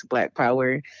rights, Black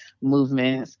Power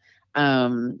movements.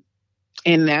 Um,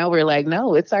 and now we're like,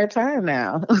 no, it's our time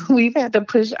now. We've had to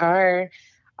push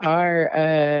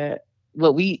our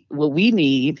what we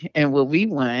need and what we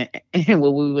want and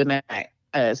what we would not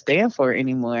stand for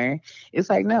anymore. It's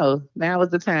like, no, now is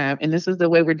the time, and this is the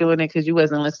way we're doing it because you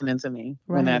wasn't listening to me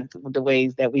when I Right. the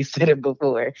ways that we said it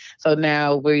before. So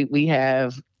now we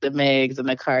have the Megs and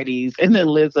the Cardis and the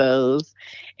Lizzos,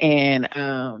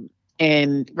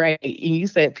 and right, you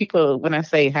said people when I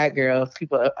say hot girl,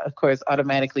 people of course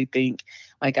automatically think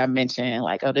like I mentioned,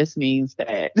 like, oh, this means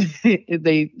that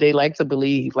they like to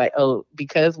believe, like, oh,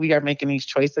 because we are making these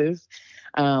choices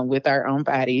with our own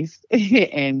bodies,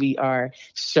 and we are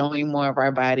showing more of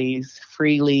our bodies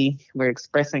freely, we're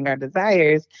expressing our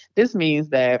desires. This means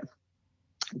that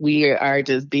we are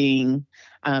just being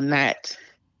not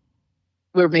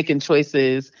we're making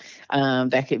choices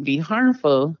that could be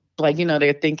harmful. Like,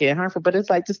 they're thinking harmful, but it's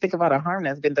like, just think about a harm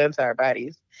that's been done to our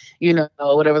bodies,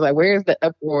 whatever. Like, where's the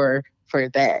uproar for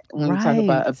that when we talk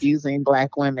about Right. abusing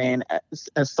Black women,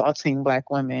 assaulting Black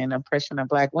women, oppression of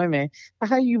Black women?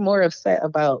 How are you more upset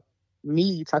about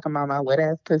me talking about my wet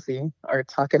ass pussy or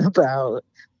talking about,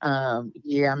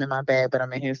 yeah, I'm in my bed, but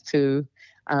I'm in his too,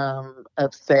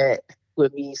 upset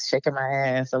with me shaking my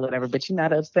ass or whatever, but you're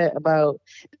not upset about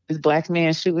this Black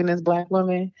man shooting this Black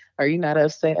woman? Are you not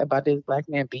upset about this Black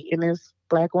man beating this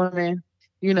Black woman?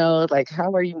 Like,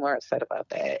 how are you more upset about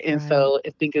that? And Right. so I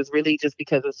think it's really just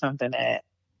because it's something that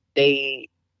they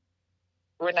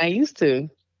we're not used to.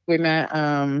 We're not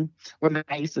we're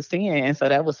not used to seeing. And so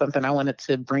that was something I wanted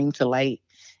to bring to light,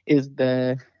 is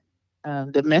the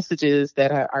messages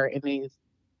that are in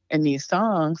these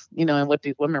songs, and what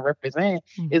these women represent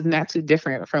is Hmm. not too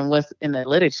different from what's in the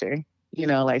literature.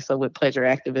 Like, so with pleasure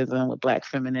activism, with Black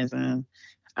feminism,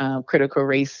 critical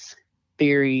race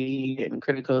theory, and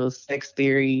critical sex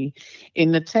theory.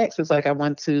 In the text, it's like I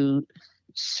want to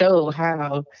show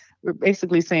how we're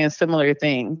basically saying similar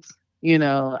things,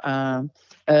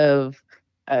 of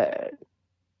uh,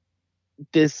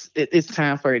 it's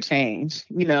time for a change.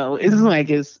 It's Right. like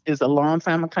it's a long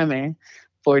time coming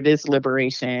for this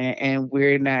liberation, and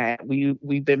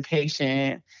we've been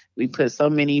patient. We put so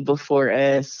many before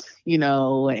us,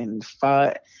 and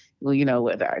fought,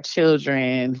 with our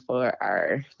children,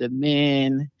 for the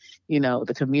men,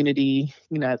 the community,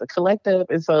 as a collective.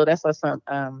 And so that's why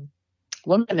some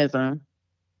womanism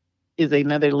is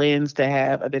another lens to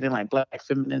have other than like Black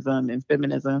feminism and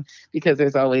feminism, because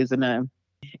there's always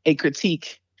a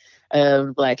critique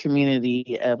of Black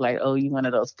community of like, oh, you one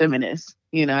of those feminists.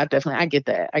 I get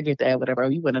that. I get that, whatever. Oh,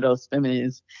 you one of those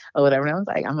feminists or whatever. And I was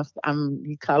like, I'm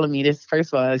you calling me this,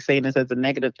 first of all, saying this as a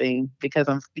negative thing because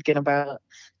I'm speaking about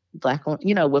Black,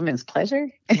 women's pleasure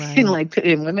and Right. like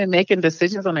and women making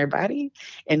decisions on their body,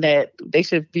 and that they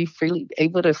should be freely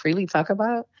able to freely talk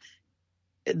about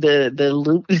the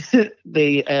loop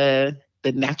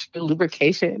the natural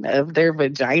lubrication of their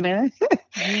vagina,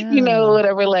 Yeah.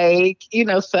 whatever, like,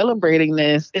 celebrating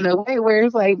this in a way where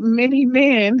it's like many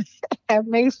men have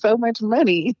made so much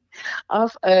money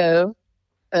off of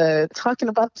talking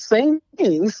about the same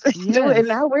things. And Yes.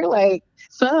 now we're like,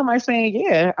 some are saying,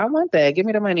 yeah, I want that. Give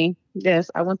me the money.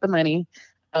 Yes, I want the money.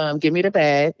 Give me the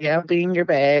bag. Yeah, I'll be in your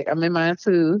bag. I'm in mine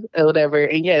too, or whatever.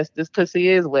 And yes, this pussy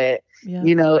is wet,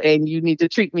 Yep. and you need to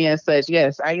treat me as such.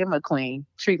 Yes, I am a queen.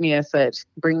 Treat me as such.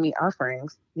 Bring me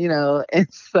offerings, And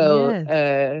so,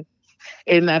 Yes.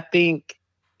 and I think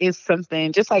it's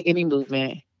something just like any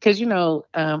movement, because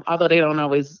although they don't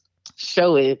always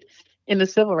show it in the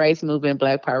civil rights movement,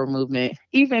 Black Power movement,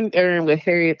 even during with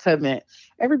Harriet Tubman,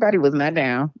 everybody was not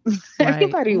down. Right.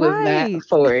 Everybody was not Right.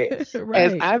 for it. As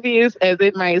Right. obvious as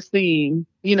it might seem,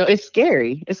 it's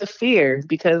scary. It's a fear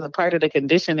because a part of the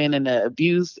conditioning and the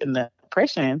abuse and the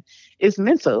oppression is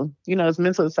mental. It's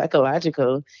mental and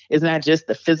psychological. It's not just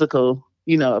the physical,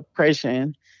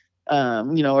 oppression,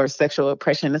 or sexual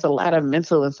oppression. There's a lot of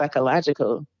mental and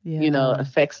psychological, Yeah.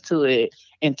 effects to it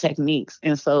and techniques.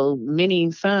 And so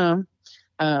some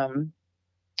um,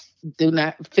 do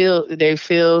not feel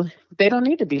they don't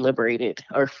need to be liberated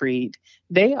or freed.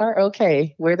 They are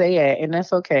okay where they at, and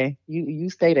that's okay. You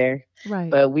stay there,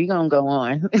 Right. but we gonna go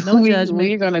on. No We're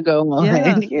judgment. gonna go on.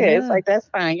 Yeah. Yeah, it's Yeah. like that's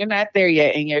fine. You're not there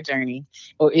yet in your journey,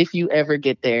 or if you ever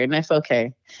get there, and that's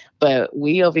okay. But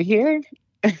we over here,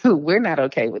 we're not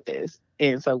okay with this,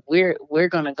 and so we're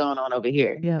gonna go on over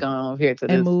here, Yep. go on over here to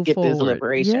And this move get this forward.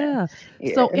 liberation. Yeah.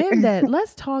 Yeah. So, in that,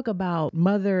 let's talk about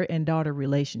mother and daughter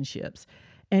relationships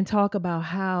and talk about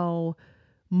how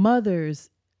mothers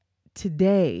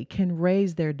today can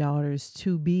raise their daughters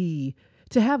to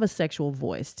have a sexual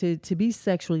voice, to be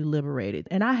sexually liberated.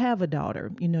 And I have a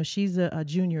daughter, she's a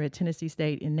junior at Tennessee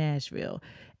State in Nashville.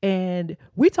 And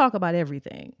we talk about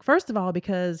everything. First of all,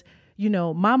 because,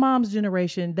 my mom's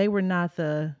generation, they were not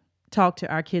the talk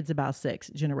to our kids about sex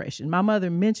generation. My mother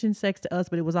mentioned sex to us,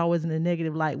 but it was always in a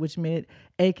negative light, which meant,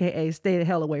 AKA, stay the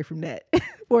hell away from that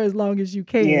for as long as you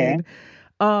Yeah. can.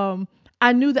 Um,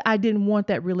 I knew that I didn't want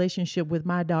that relationship with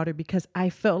my daughter because I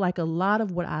felt like a lot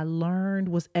of what I learned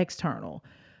was external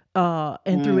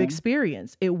and through Mm.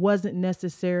 experience. It wasn't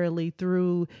necessarily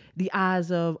through the eyes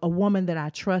of a woman that I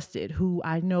trusted, who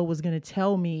I know was going to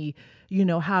tell me,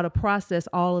 how to process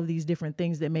all of these different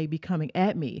things that may be coming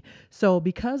at me. So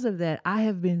because of that, I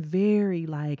have been very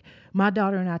like, my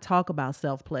daughter and I talk about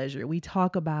self pleasure. We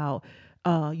talk about,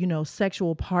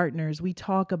 sexual partners. We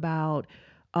talk about,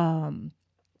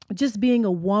 just being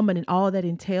a woman and all that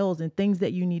entails and things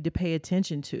that you need to pay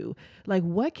attention to. Like,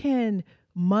 what can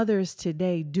mothers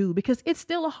today do? Because it's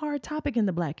still a hard topic in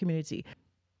the Black community.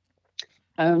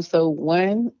 So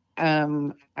one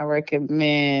I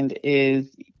recommend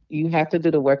is you have to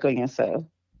do the work on yourself,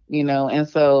 and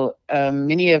so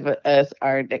many of us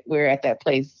we're at that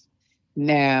place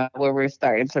now where we're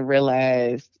starting to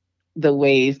realize the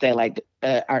ways that like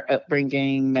our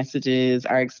upbringing, messages,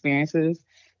 our experiences,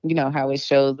 how it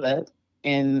shows up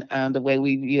in the way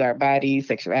we view our body,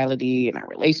 sexuality, and our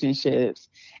relationships.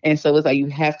 And so it's like you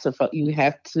have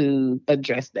to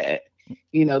address that,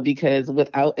 because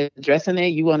without addressing it,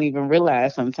 you won't even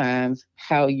realize sometimes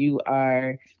how you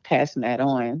are passing that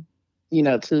on,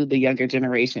 to the younger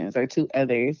generations or to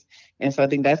others. And so I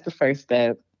think that's the first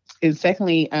step. And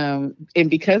secondly, and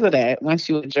because of that, once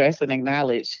you address and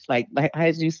acknowledge, like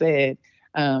as you said,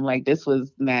 like this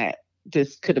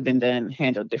could have been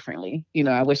handled differently.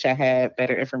 I wish I had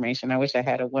better information. I wish I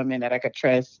had a woman that I could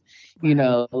trust, Right.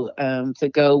 to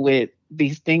go with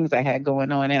these things I had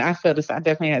going on. And I feel this, I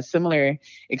definitely had similar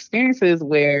experiences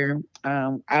where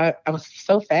I was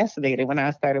so fascinated when I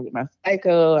started with my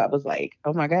cycle. I was like,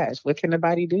 oh my gosh, what can the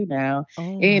body do now?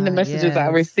 Oh And the my, messages I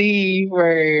yes. received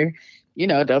were,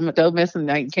 don't mess with,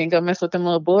 like, can't go mess with them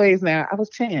little boys now. I was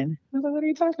 10. I was like, what are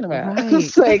you talking about?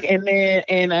 It's Right. like,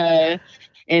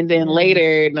 and then Yes.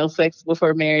 later, no sex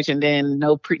before marriage, and then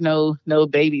no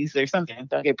babies or something.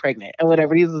 Don't get pregnant or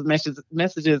whatever. These are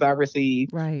messages I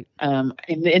received. Right. And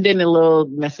then the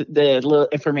little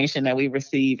information that we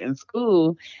receive in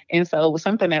school. And so it was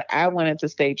something that I wanted to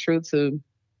stay true to,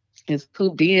 is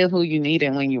being who you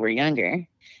needed when you were younger.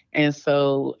 And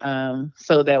so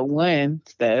that one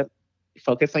step,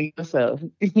 focus on yourself.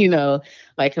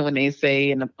 Like when they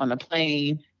say on a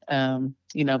plane,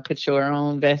 put your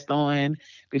own vest on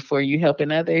before you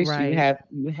helping others. Right.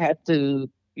 You have to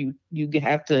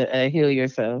heal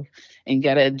yourself, and you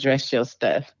got to address your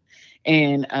stuff,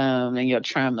 and your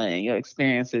trauma and your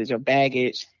experiences, your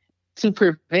baggage, to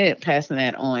prevent passing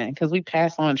that on, because we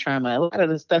pass on trauma. A lot of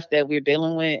the stuff that we're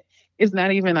dealing with is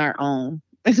not even our own.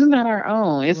 It's not our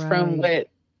own. It's from Right. what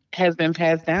has been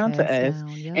passed down to Pass us,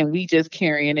 down. Yep. and we just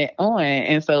carrying it on.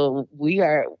 And so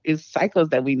it's cycles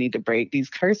that we need to break, these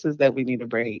curses that we need to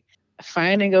break.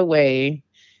 Finding a way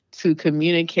to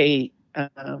communicate,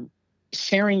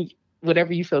 sharing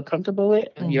whatever you feel comfortable with,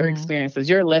 your Mm-hmm. experiences,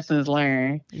 your lessons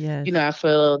learned. Yes. I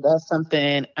feel that's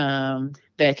something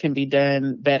that can be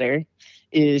done better,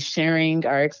 is sharing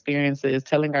our experiences,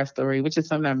 telling our story, which is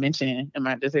something I mentioned in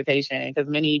my dissertation, because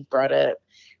many brought up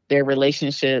their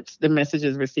relationships, the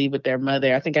messages received with their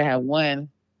mother. I think I had one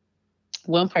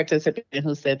participant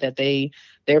who said that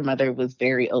their mother was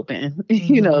very open,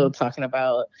 Mm-hmm. talking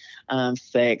about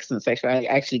sex and sexuality.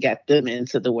 I actually got them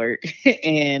into the work,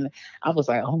 and I was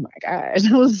like, oh my gosh.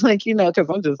 I was like, because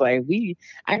I'm just like,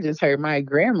 I just heard my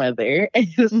grandmother say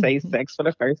Mm-hmm. sex for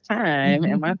the first time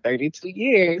in Mm-hmm. my 32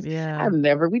 years. Yeah.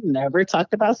 We never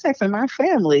talked about sex in my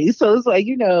family. So it's like,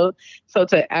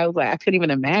 I was like, I couldn't even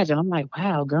imagine. I'm like,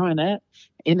 wow, growing up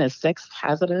in a sex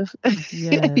positive,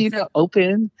 Yes.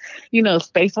 open,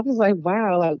 space. I was like,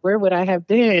 wow, like where would I have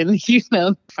been?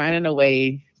 Finding a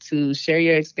way to share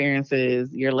your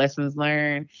experiences, your lessons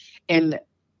learned, and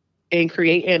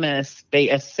creating a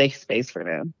safe space for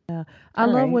them. Yeah. I All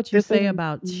love right, what you this say is.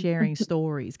 about sharing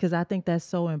stories, because I think that's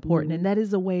so important. And Mhm. that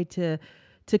is a way to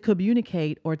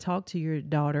communicate or talk to your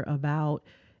daughter about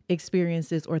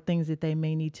experiences or things that they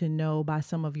may need to know by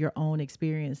some of your own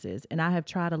experiences. And I have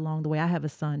tried along the way. I have a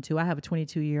son too. I have a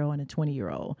 22-year-old and a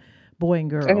 20-year-old, boy and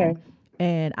girl. Okay.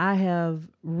 And I have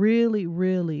really,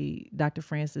 really, Dr.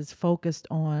 Francis, focused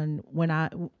on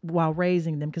while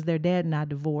raising them, because their dad and I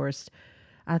divorced,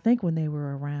 I think when they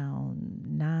were around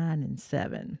 9 and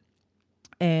 7.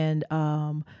 And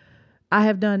I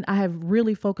have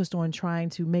really focused on trying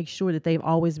to make sure that they've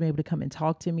always been able to come and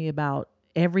talk to me about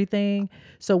everything.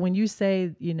 So when you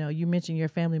say, you mentioned your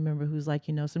family member who's like,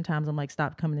 sometimes I'm like,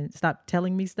 stop coming and stop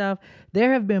telling me stuff.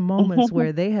 There have been moments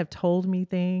where they have told me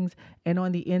things, and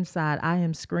on the inside I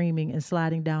am screaming and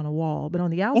sliding down a wall. But on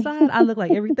the outside, I look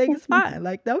like everything is fine.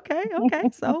 Like, okay, okay.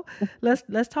 So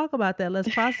let's talk about that. Let's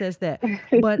process that.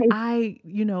 But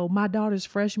my daughter's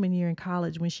freshman year in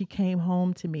college, when she came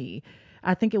home to me,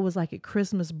 I think it was like at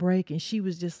Christmas break, and she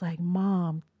was just like,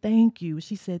 Mom, thank you.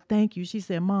 She said, thank you. She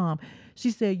said, Mom, she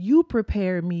said, you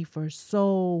prepared me for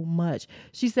so much.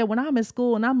 She said, when I'm at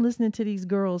school and I'm listening to these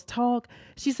girls talk,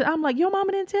 she said, I'm like, your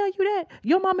mama didn't tell you that.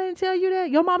 Your mama didn't tell you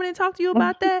that. Your mama didn't talk to you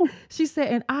about that. She said,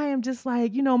 and I am just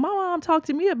like, my mom talked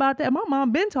to me about that. My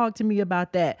mom been talked to me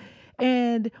about that.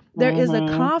 And there is a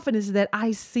Mm-hmm. confidence that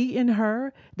I see in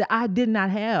her that I did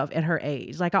not have at her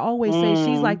age. Like I always say,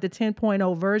 she's Mm. like the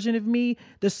 10.0 version of me,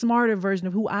 the smarter version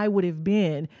of who I would have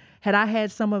been had I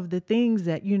had some of the things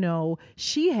that,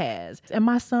 she has. And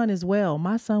my son as well.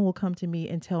 My son will come to me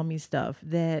and tell me stuff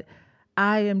that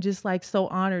I am just like so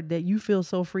honored that you feel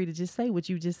so free to just say what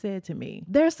you just said to me.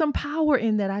 There's some power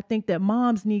in that. I think that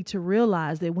moms need to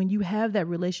realize that when you have that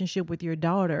relationship with your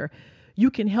daughter, you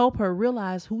can help her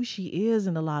realize who she is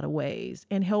in a lot of ways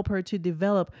and help her to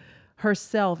develop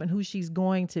herself and who she's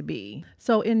going to be.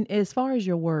 So in as far as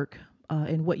your work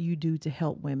and what you do to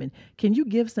help women, can you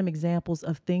give some examples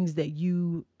of things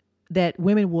that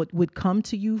women would come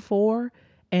to you for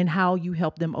and how you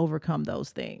help them overcome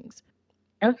those things?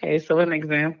 Okay, so an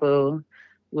example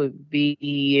would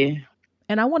be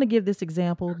And I want to give this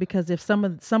example because if some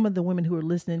of the women who are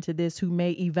listening to this who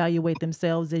may evaluate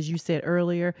themselves, as you said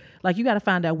earlier, like you got to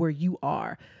find out where you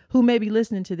are, who may be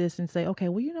listening to this and say, okay,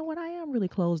 well, you know what, I am really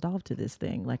closed off to this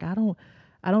thing. Like I don't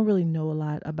really know a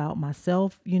lot about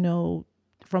myself,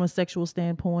 from a sexual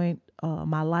standpoint,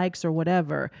 my likes or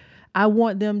whatever. I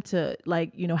want them to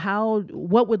like,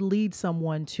 what would lead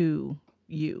someone to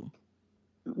you?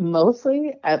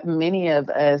 mostly many of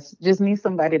us just need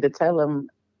somebody to tell them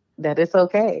that it's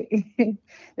okay.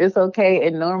 It's okay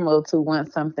and normal to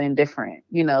want something different,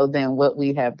 than what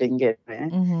we have been given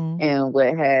Mm-hmm. and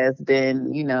what has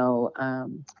been,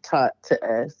 taught to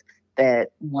us. That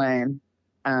one,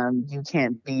 you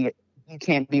can't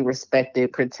be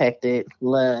respected, protected,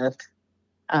 loved,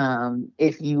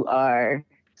 if you are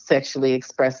sexually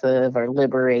expressive or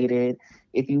liberated,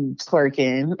 if you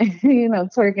twerking,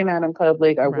 twerking out in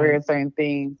public or Right. wearing certain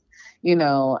things,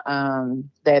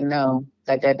 that no,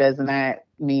 that does not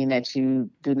mean that you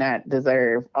do not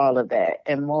deserve all of that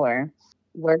and more.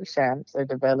 Workshops are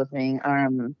developing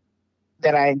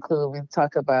that I include. We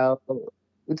talk about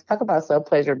self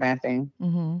pleasure mapping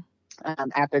Mm-hmm.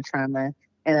 after trauma.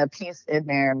 And a piece in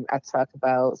there, I talk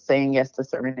about saying yes to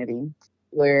serenity,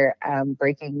 where I'm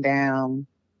breaking down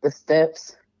the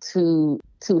steps to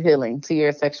healing, to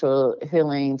your sexual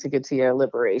healing, to get to your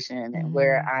liberation,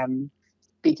 where Mm-hmm. I'm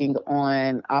speaking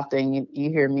on often you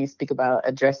hear me speak about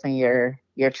addressing your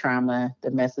trauma, the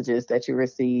messages that you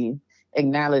receive,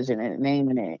 acknowledging it,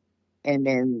 naming it, and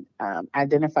then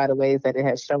identify the ways that it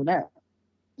has shown up,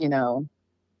 you know,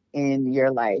 in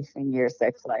your life, in your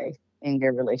sex life, in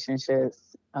your relationships,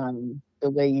 the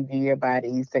way you view your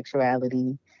body,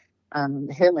 sexuality,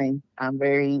 healing. I'm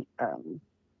very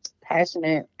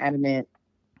passionate, adamant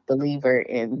believer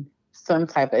in some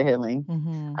type of healing,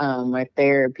 Mm-hmm. or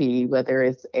therapy, whether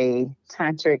it's a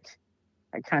tantric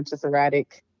or conscious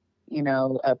erotic,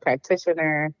 a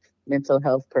practitioner, mental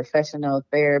health professional,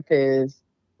 therapist,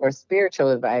 or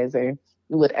spiritual advisor,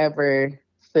 whatever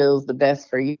feels the best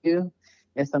for you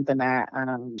is something I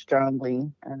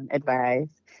strongly advise.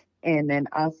 And then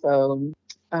also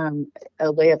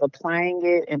a way of applying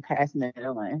it and passing it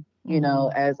on.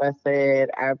 Mm-hmm. As I said,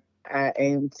 I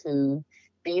aim to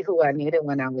be who I needed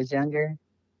when I was younger.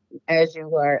 As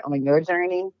you are on your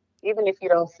journey, even if you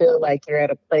don't feel like you're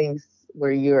at a place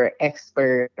where you're an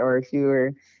expert, or if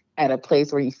you're at a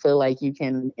place where you feel like you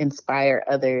can inspire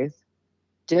others,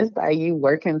 just by you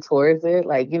working towards it,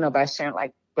 like,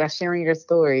 by sharing your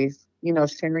stories,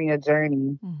 sharing your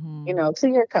journey, Mm-hmm. to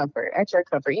your comfort, at your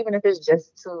comfort, even if it's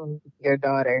just to your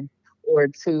daughter or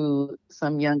to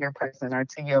some younger person or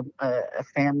to your a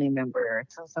family member or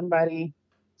to somebody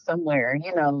somewhere,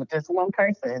 just one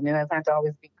person. And it doesn't have to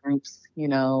always be groups, or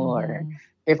Mm-hmm.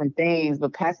 different things,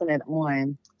 but passing it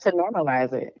on to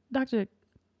normalize it. Dr.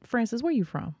 Francis, where are you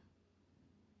from?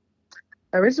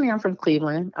 Originally, I'm from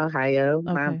Cleveland, Ohio.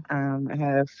 Okay. I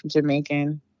have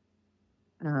Jamaican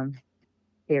um,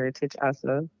 heritage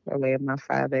also by way of my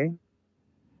father.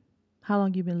 How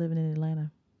long you been living in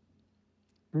Atlanta?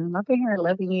 I've been here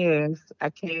 11 years. I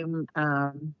came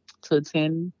to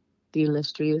attend. the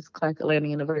illustrious Clark Atlanta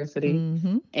University,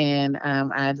 Mm-hmm. and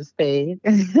I just stayed,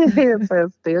 so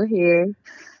I'm still here.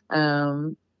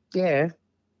 Um, yeah.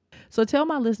 So tell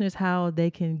my listeners how they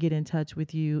can get in touch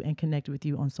with you and connect with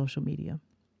you on social media.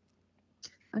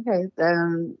 Okay.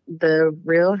 The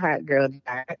real hot girl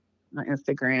dot on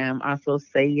Instagram. Also,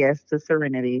 say yes to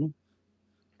serenity.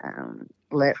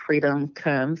 Let freedom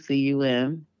come.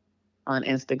 CUM on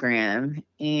Instagram,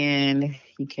 and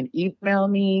you can email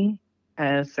me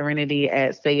serenity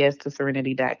at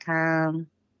sayyestoserenity.com.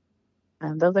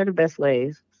 Those are the best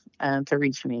ways to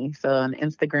reach me. So on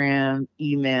Instagram,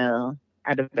 email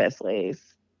are the best ways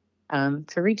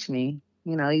to reach me.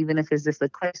 Even if it's just a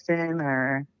question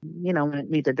or, want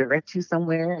me to direct you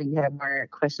somewhere, or you have more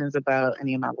questions about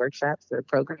any of my workshops or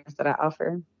programs that I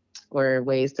offer or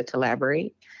ways to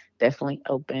collaborate, definitely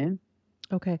open.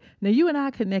 Okay. Now you and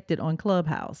I connected on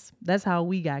Clubhouse. That's how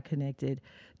we got connected.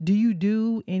 Do you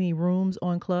do any rooms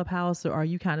on Clubhouse, or are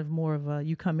you kind of more of a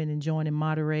you come in and join and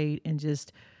moderate and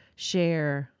just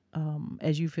share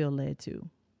as you feel led to?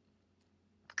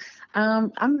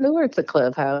 I'm newer to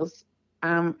Clubhouse.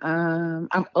 I'm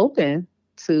open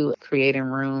to creating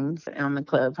rooms on the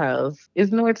Clubhouse.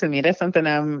 It's newer to me. That's something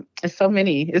it's so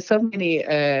many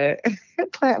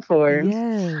platforms.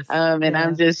 Yes. And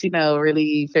I'm Yeah. just,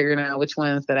 really figuring out which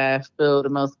ones that I feel the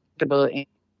most comfortable in.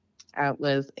 I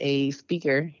was a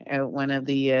speaker at one of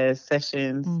the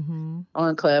sessions Mm-hmm.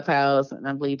 on Clubhouse, and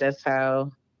I believe that's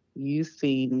how you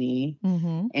see me,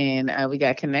 Mm-hmm. and we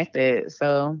got connected.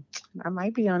 So I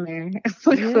might be on there.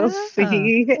 We'll Yeah.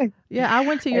 see. Yeah, I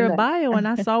went to your And bio and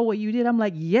I saw what you did. I'm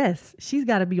like, yes, she's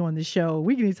got to be on the show.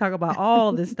 We can talk about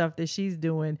all this stuff that she's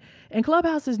doing. And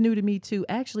Clubhouse is new to me too.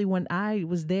 Actually, when I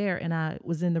was there and I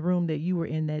was in the room that you were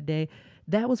in that day,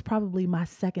 that was probably my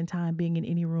second time being in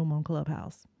any room on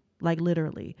Clubhouse. Like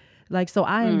literally. Like, so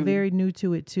I am mm, very new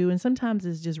to it too. And sometimes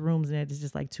it's just rooms in it. It's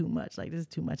just like too much. Like, this is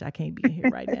too much. I can't be in here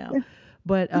right now.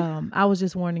 But I was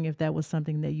just wondering if that was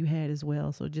something that you had as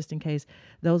well. So just in case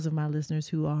those of my listeners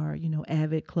who are,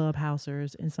 avid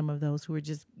clubhousers and some of those who are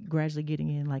just gradually getting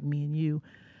in like me and you,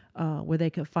 where they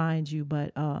could find you.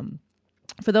 But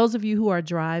for those of you who are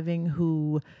driving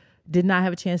who did not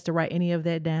have a chance to write any of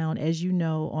that down, as you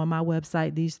know, on my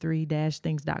website,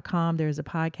 these3-things.com, there's a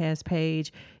podcast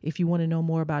page. If you want to know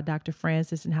more about Dr.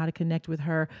 Francis and how to connect with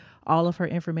her, all of her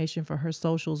information for her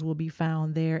socials will be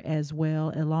found there as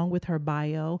well, along with her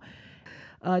bio.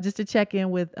 Just to check in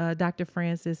with Dr.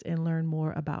 Francis and learn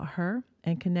more about her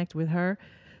and connect with her.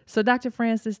 So, Dr.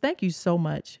 Francis, thank you so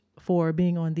much for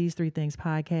being on These Three Things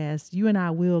podcast. You and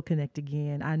I will connect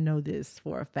again. I know this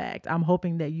for a fact. I'm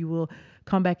hoping that you will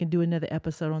come back and do another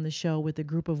episode on the show with a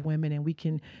group of women, and we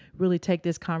can really take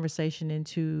this conversation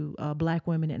into Black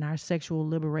women and our sexual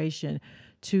liberation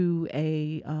to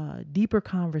a deeper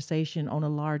conversation on a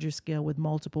larger scale with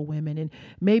multiple women, and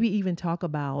maybe even talk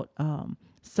about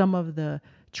some of the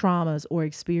traumas or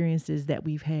experiences that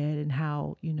we've had and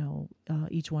how,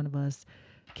 each one of us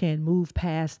can move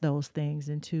past those things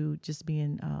into just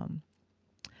being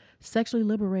sexually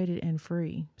liberated and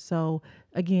free. So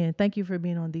again, thank you for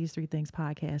being on These Three Things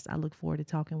podcast. I look forward to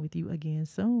talking with you again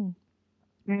soon.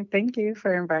 thank you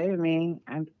for inviting me.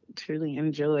 I truly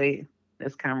enjoyed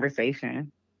this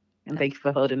conversation, and thank you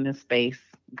for holding this space,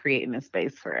 creating this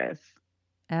space for us.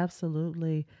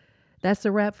 Absolutely. That's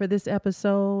a wrap for this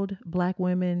episode, Black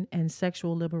Women and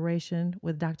Sexual Liberation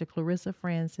with Dr. Clarissa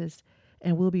Francis.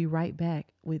 And we'll be right back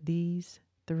with these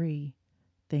three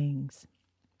things.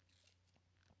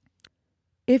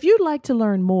 If you'd like to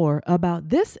learn more about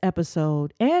this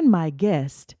episode and my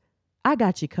guest, I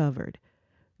got you covered.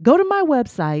 Go to my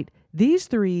website,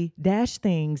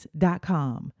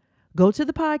 these3-things.com. Go to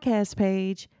the podcast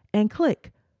page and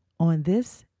click on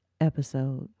this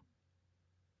episode.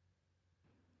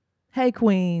 Hey,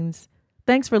 Queens.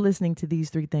 Thanks for listening to These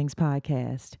Three Things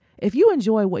podcast. If you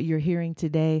enjoy what you're hearing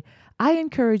today, I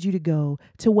encourage you to go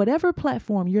to whatever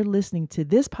platform you're listening to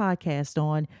this podcast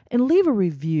on and leave a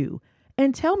review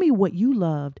and tell me what you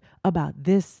loved about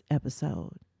this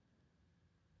episode.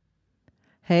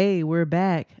 Hey, we're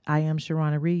back. I am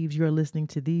Sharrona Reaves. You're listening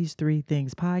to These Three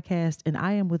Things podcast, and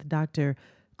I am with Dr.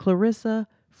 Clarissa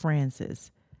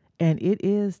Francis. And it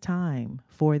is time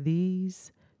for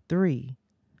these three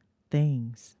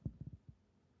things.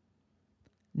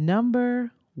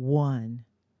 Number 1,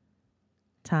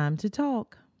 time to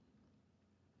talk.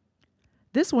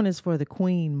 This one is for the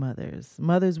queen mothers,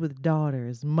 mothers with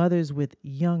daughters, mothers with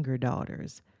younger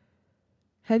daughters.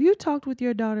 Have you talked with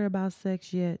your daughter about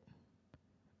sex yet?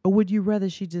 Or would you rather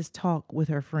she just talk with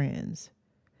her friends?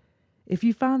 If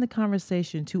you find the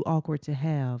conversation too awkward to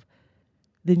have,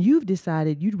 then you've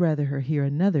decided you'd rather her hear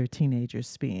another teenager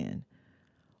spin.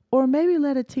 Or maybe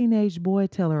let a teenage boy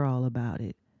tell her all about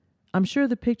it. I'm sure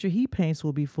the picture he paints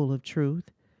will be full of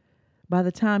truth. By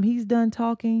the time he's done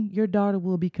talking, your daughter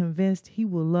will be convinced he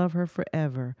will love her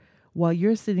forever, while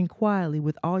you're sitting quietly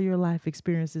with all your life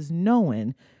experiences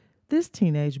knowing this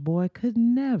teenage boy could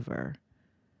never.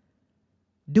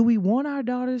 Do we want our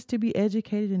daughters to be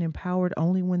educated and empowered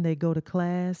only when they go to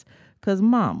class? 'Cause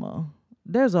mama,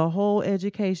 there's a whole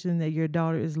education that your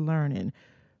daughter is learning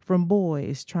from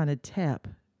boys trying to tap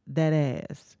that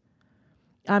ass.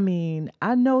 I mean,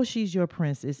 I know she's your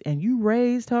princess and you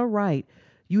raised her right.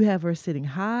 You have her sitting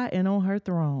high and on her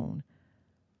throne.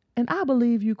 And I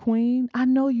believe you, Queen. I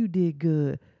know you did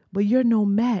good, but you're no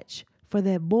match for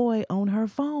that boy on her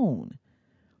phone.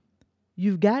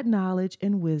 You've got knowledge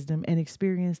and wisdom and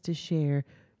experience to share.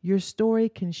 Your story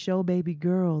can show baby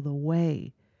girl the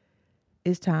way.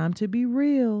 It's time to be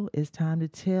real. It's time to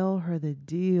tell her the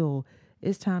deal.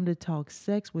 It's time to talk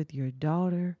sex with your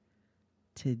daughter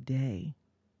today.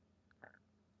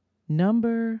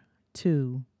 Number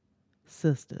 2,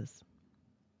 sisters.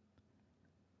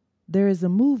 There is a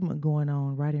movement going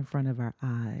on right in front of our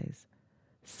eyes.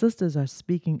 Sisters are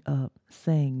speaking up,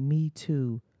 saying, "Me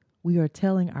too." We are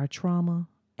telling our trauma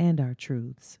and our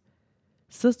truths.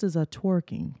 Sisters are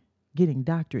twerking, getting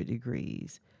doctorate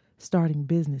degrees, starting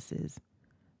businesses.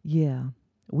 Yeah,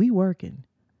 we working.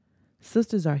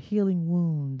 Sisters are healing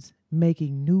wounds,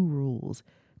 making new rules,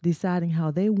 deciding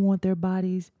how they want their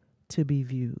bodies to be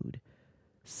viewed.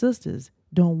 Sisters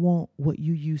don't want what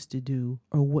you used to do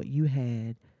or what you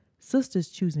had. Sisters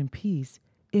choosing peace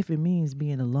if it means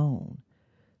being alone.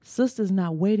 Sisters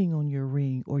not waiting on your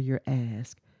ring or your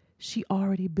ask. She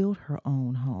already built her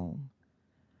own home.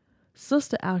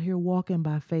 Sister out here walking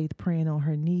by faith, praying on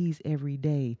her knees every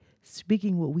day,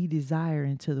 speaking what we desire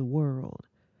into the world.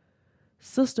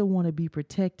 Sister want to be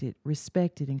protected,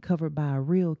 respected, and covered by a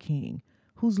real king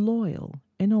who's loyal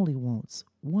and only wants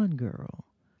one girl.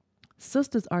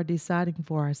 Sisters are deciding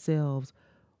for ourselves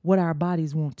what our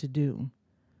bodies want to do.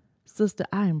 Sister,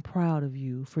 I am proud of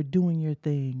you for doing your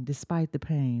thing despite the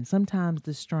pain, sometimes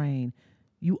the strain.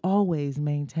 You always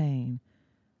maintain.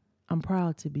 I'm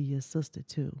proud to be your sister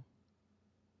too.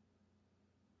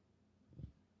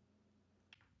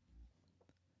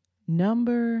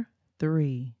 Number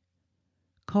 3,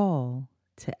 call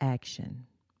to action.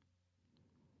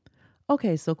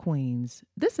 Okay, so Queens,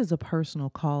 this is a personal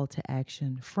call to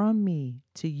action from me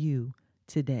to you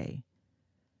today.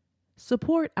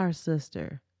 Support our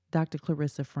sister, Dr.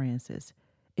 Clarissa Francis.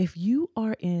 If you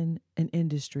are in an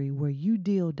industry where you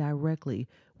deal directly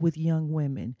with young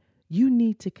women, you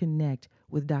need to connect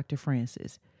with Dr.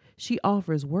 Francis. She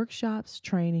offers workshops,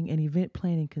 training, and event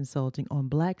planning consulting on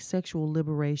Black sexual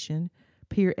liberation,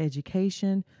 peer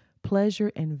education,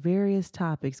 pleasure, and various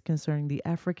topics concerning the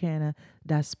Africana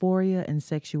diaspora and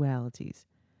sexualities.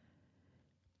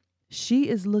 She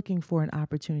is looking for an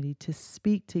opportunity to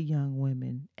speak to young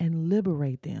women and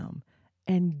liberate them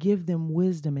and give them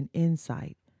wisdom and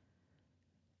insight.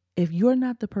 If you're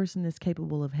not the person that's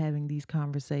capable of having these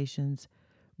conversations,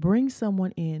 bring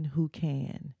someone in who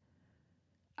can.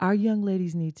 Our young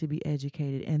ladies need to be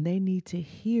educated and they need to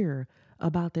hear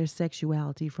about their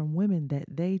sexuality from women that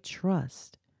they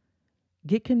trust.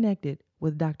 Get connected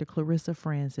with Dr. Clarissa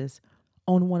Francis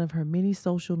on one of her many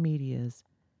social medias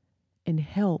and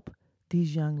help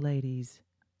these young ladies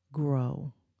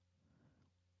grow.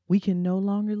 We can no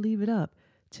longer leave it up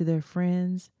to their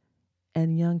friends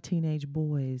and young teenage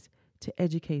boys to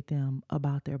educate them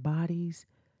about their bodies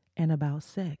and about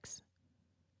sex.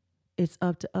 It's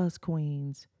up to us,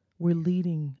 Queens. We're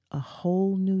leading a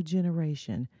whole new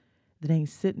generation that ain't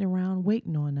sitting around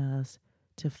waiting on us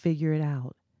to figure it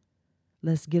out.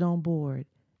 Let's get on board,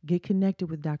 get connected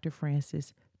with Dr.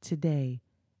 Francis today,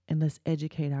 and let's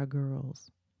educate our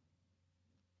girls.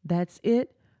 That's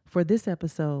it for this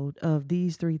episode of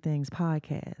These Three Things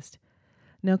podcast.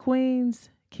 Now, Queens,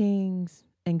 Kings,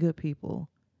 and good people,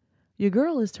 your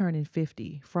girl is turning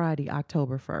 50 Friday,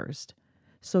 October 1st.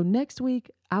 So next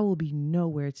week, I will be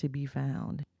nowhere to be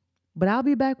found. But I'll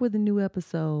be back with a new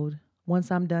episode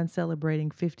once I'm done celebrating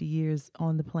 50 years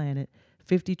on the planet,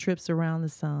 50 trips around the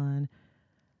sun.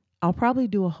 I'll probably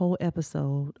do a whole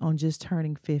episode on just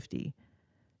turning 50.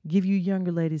 Give you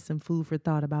younger ladies some food for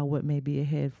thought about what may be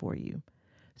ahead for you.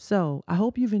 So I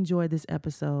hope you've enjoyed this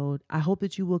episode. I hope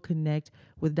that you will connect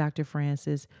with Dr.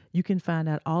 Francis. You can find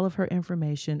out all of her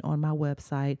information on my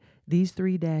website,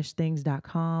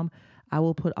 these3-things.com. I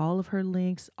will put all of her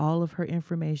links, all of her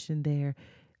information there.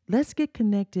 Let's get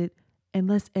connected and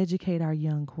let's educate our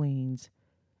young queens.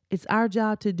 It's our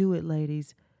job to do it,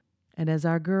 ladies. And as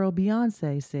our girl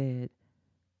Beyonce said,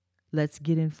 let's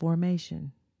get in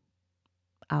formation.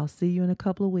 I'll see you in a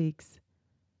couple of weeks.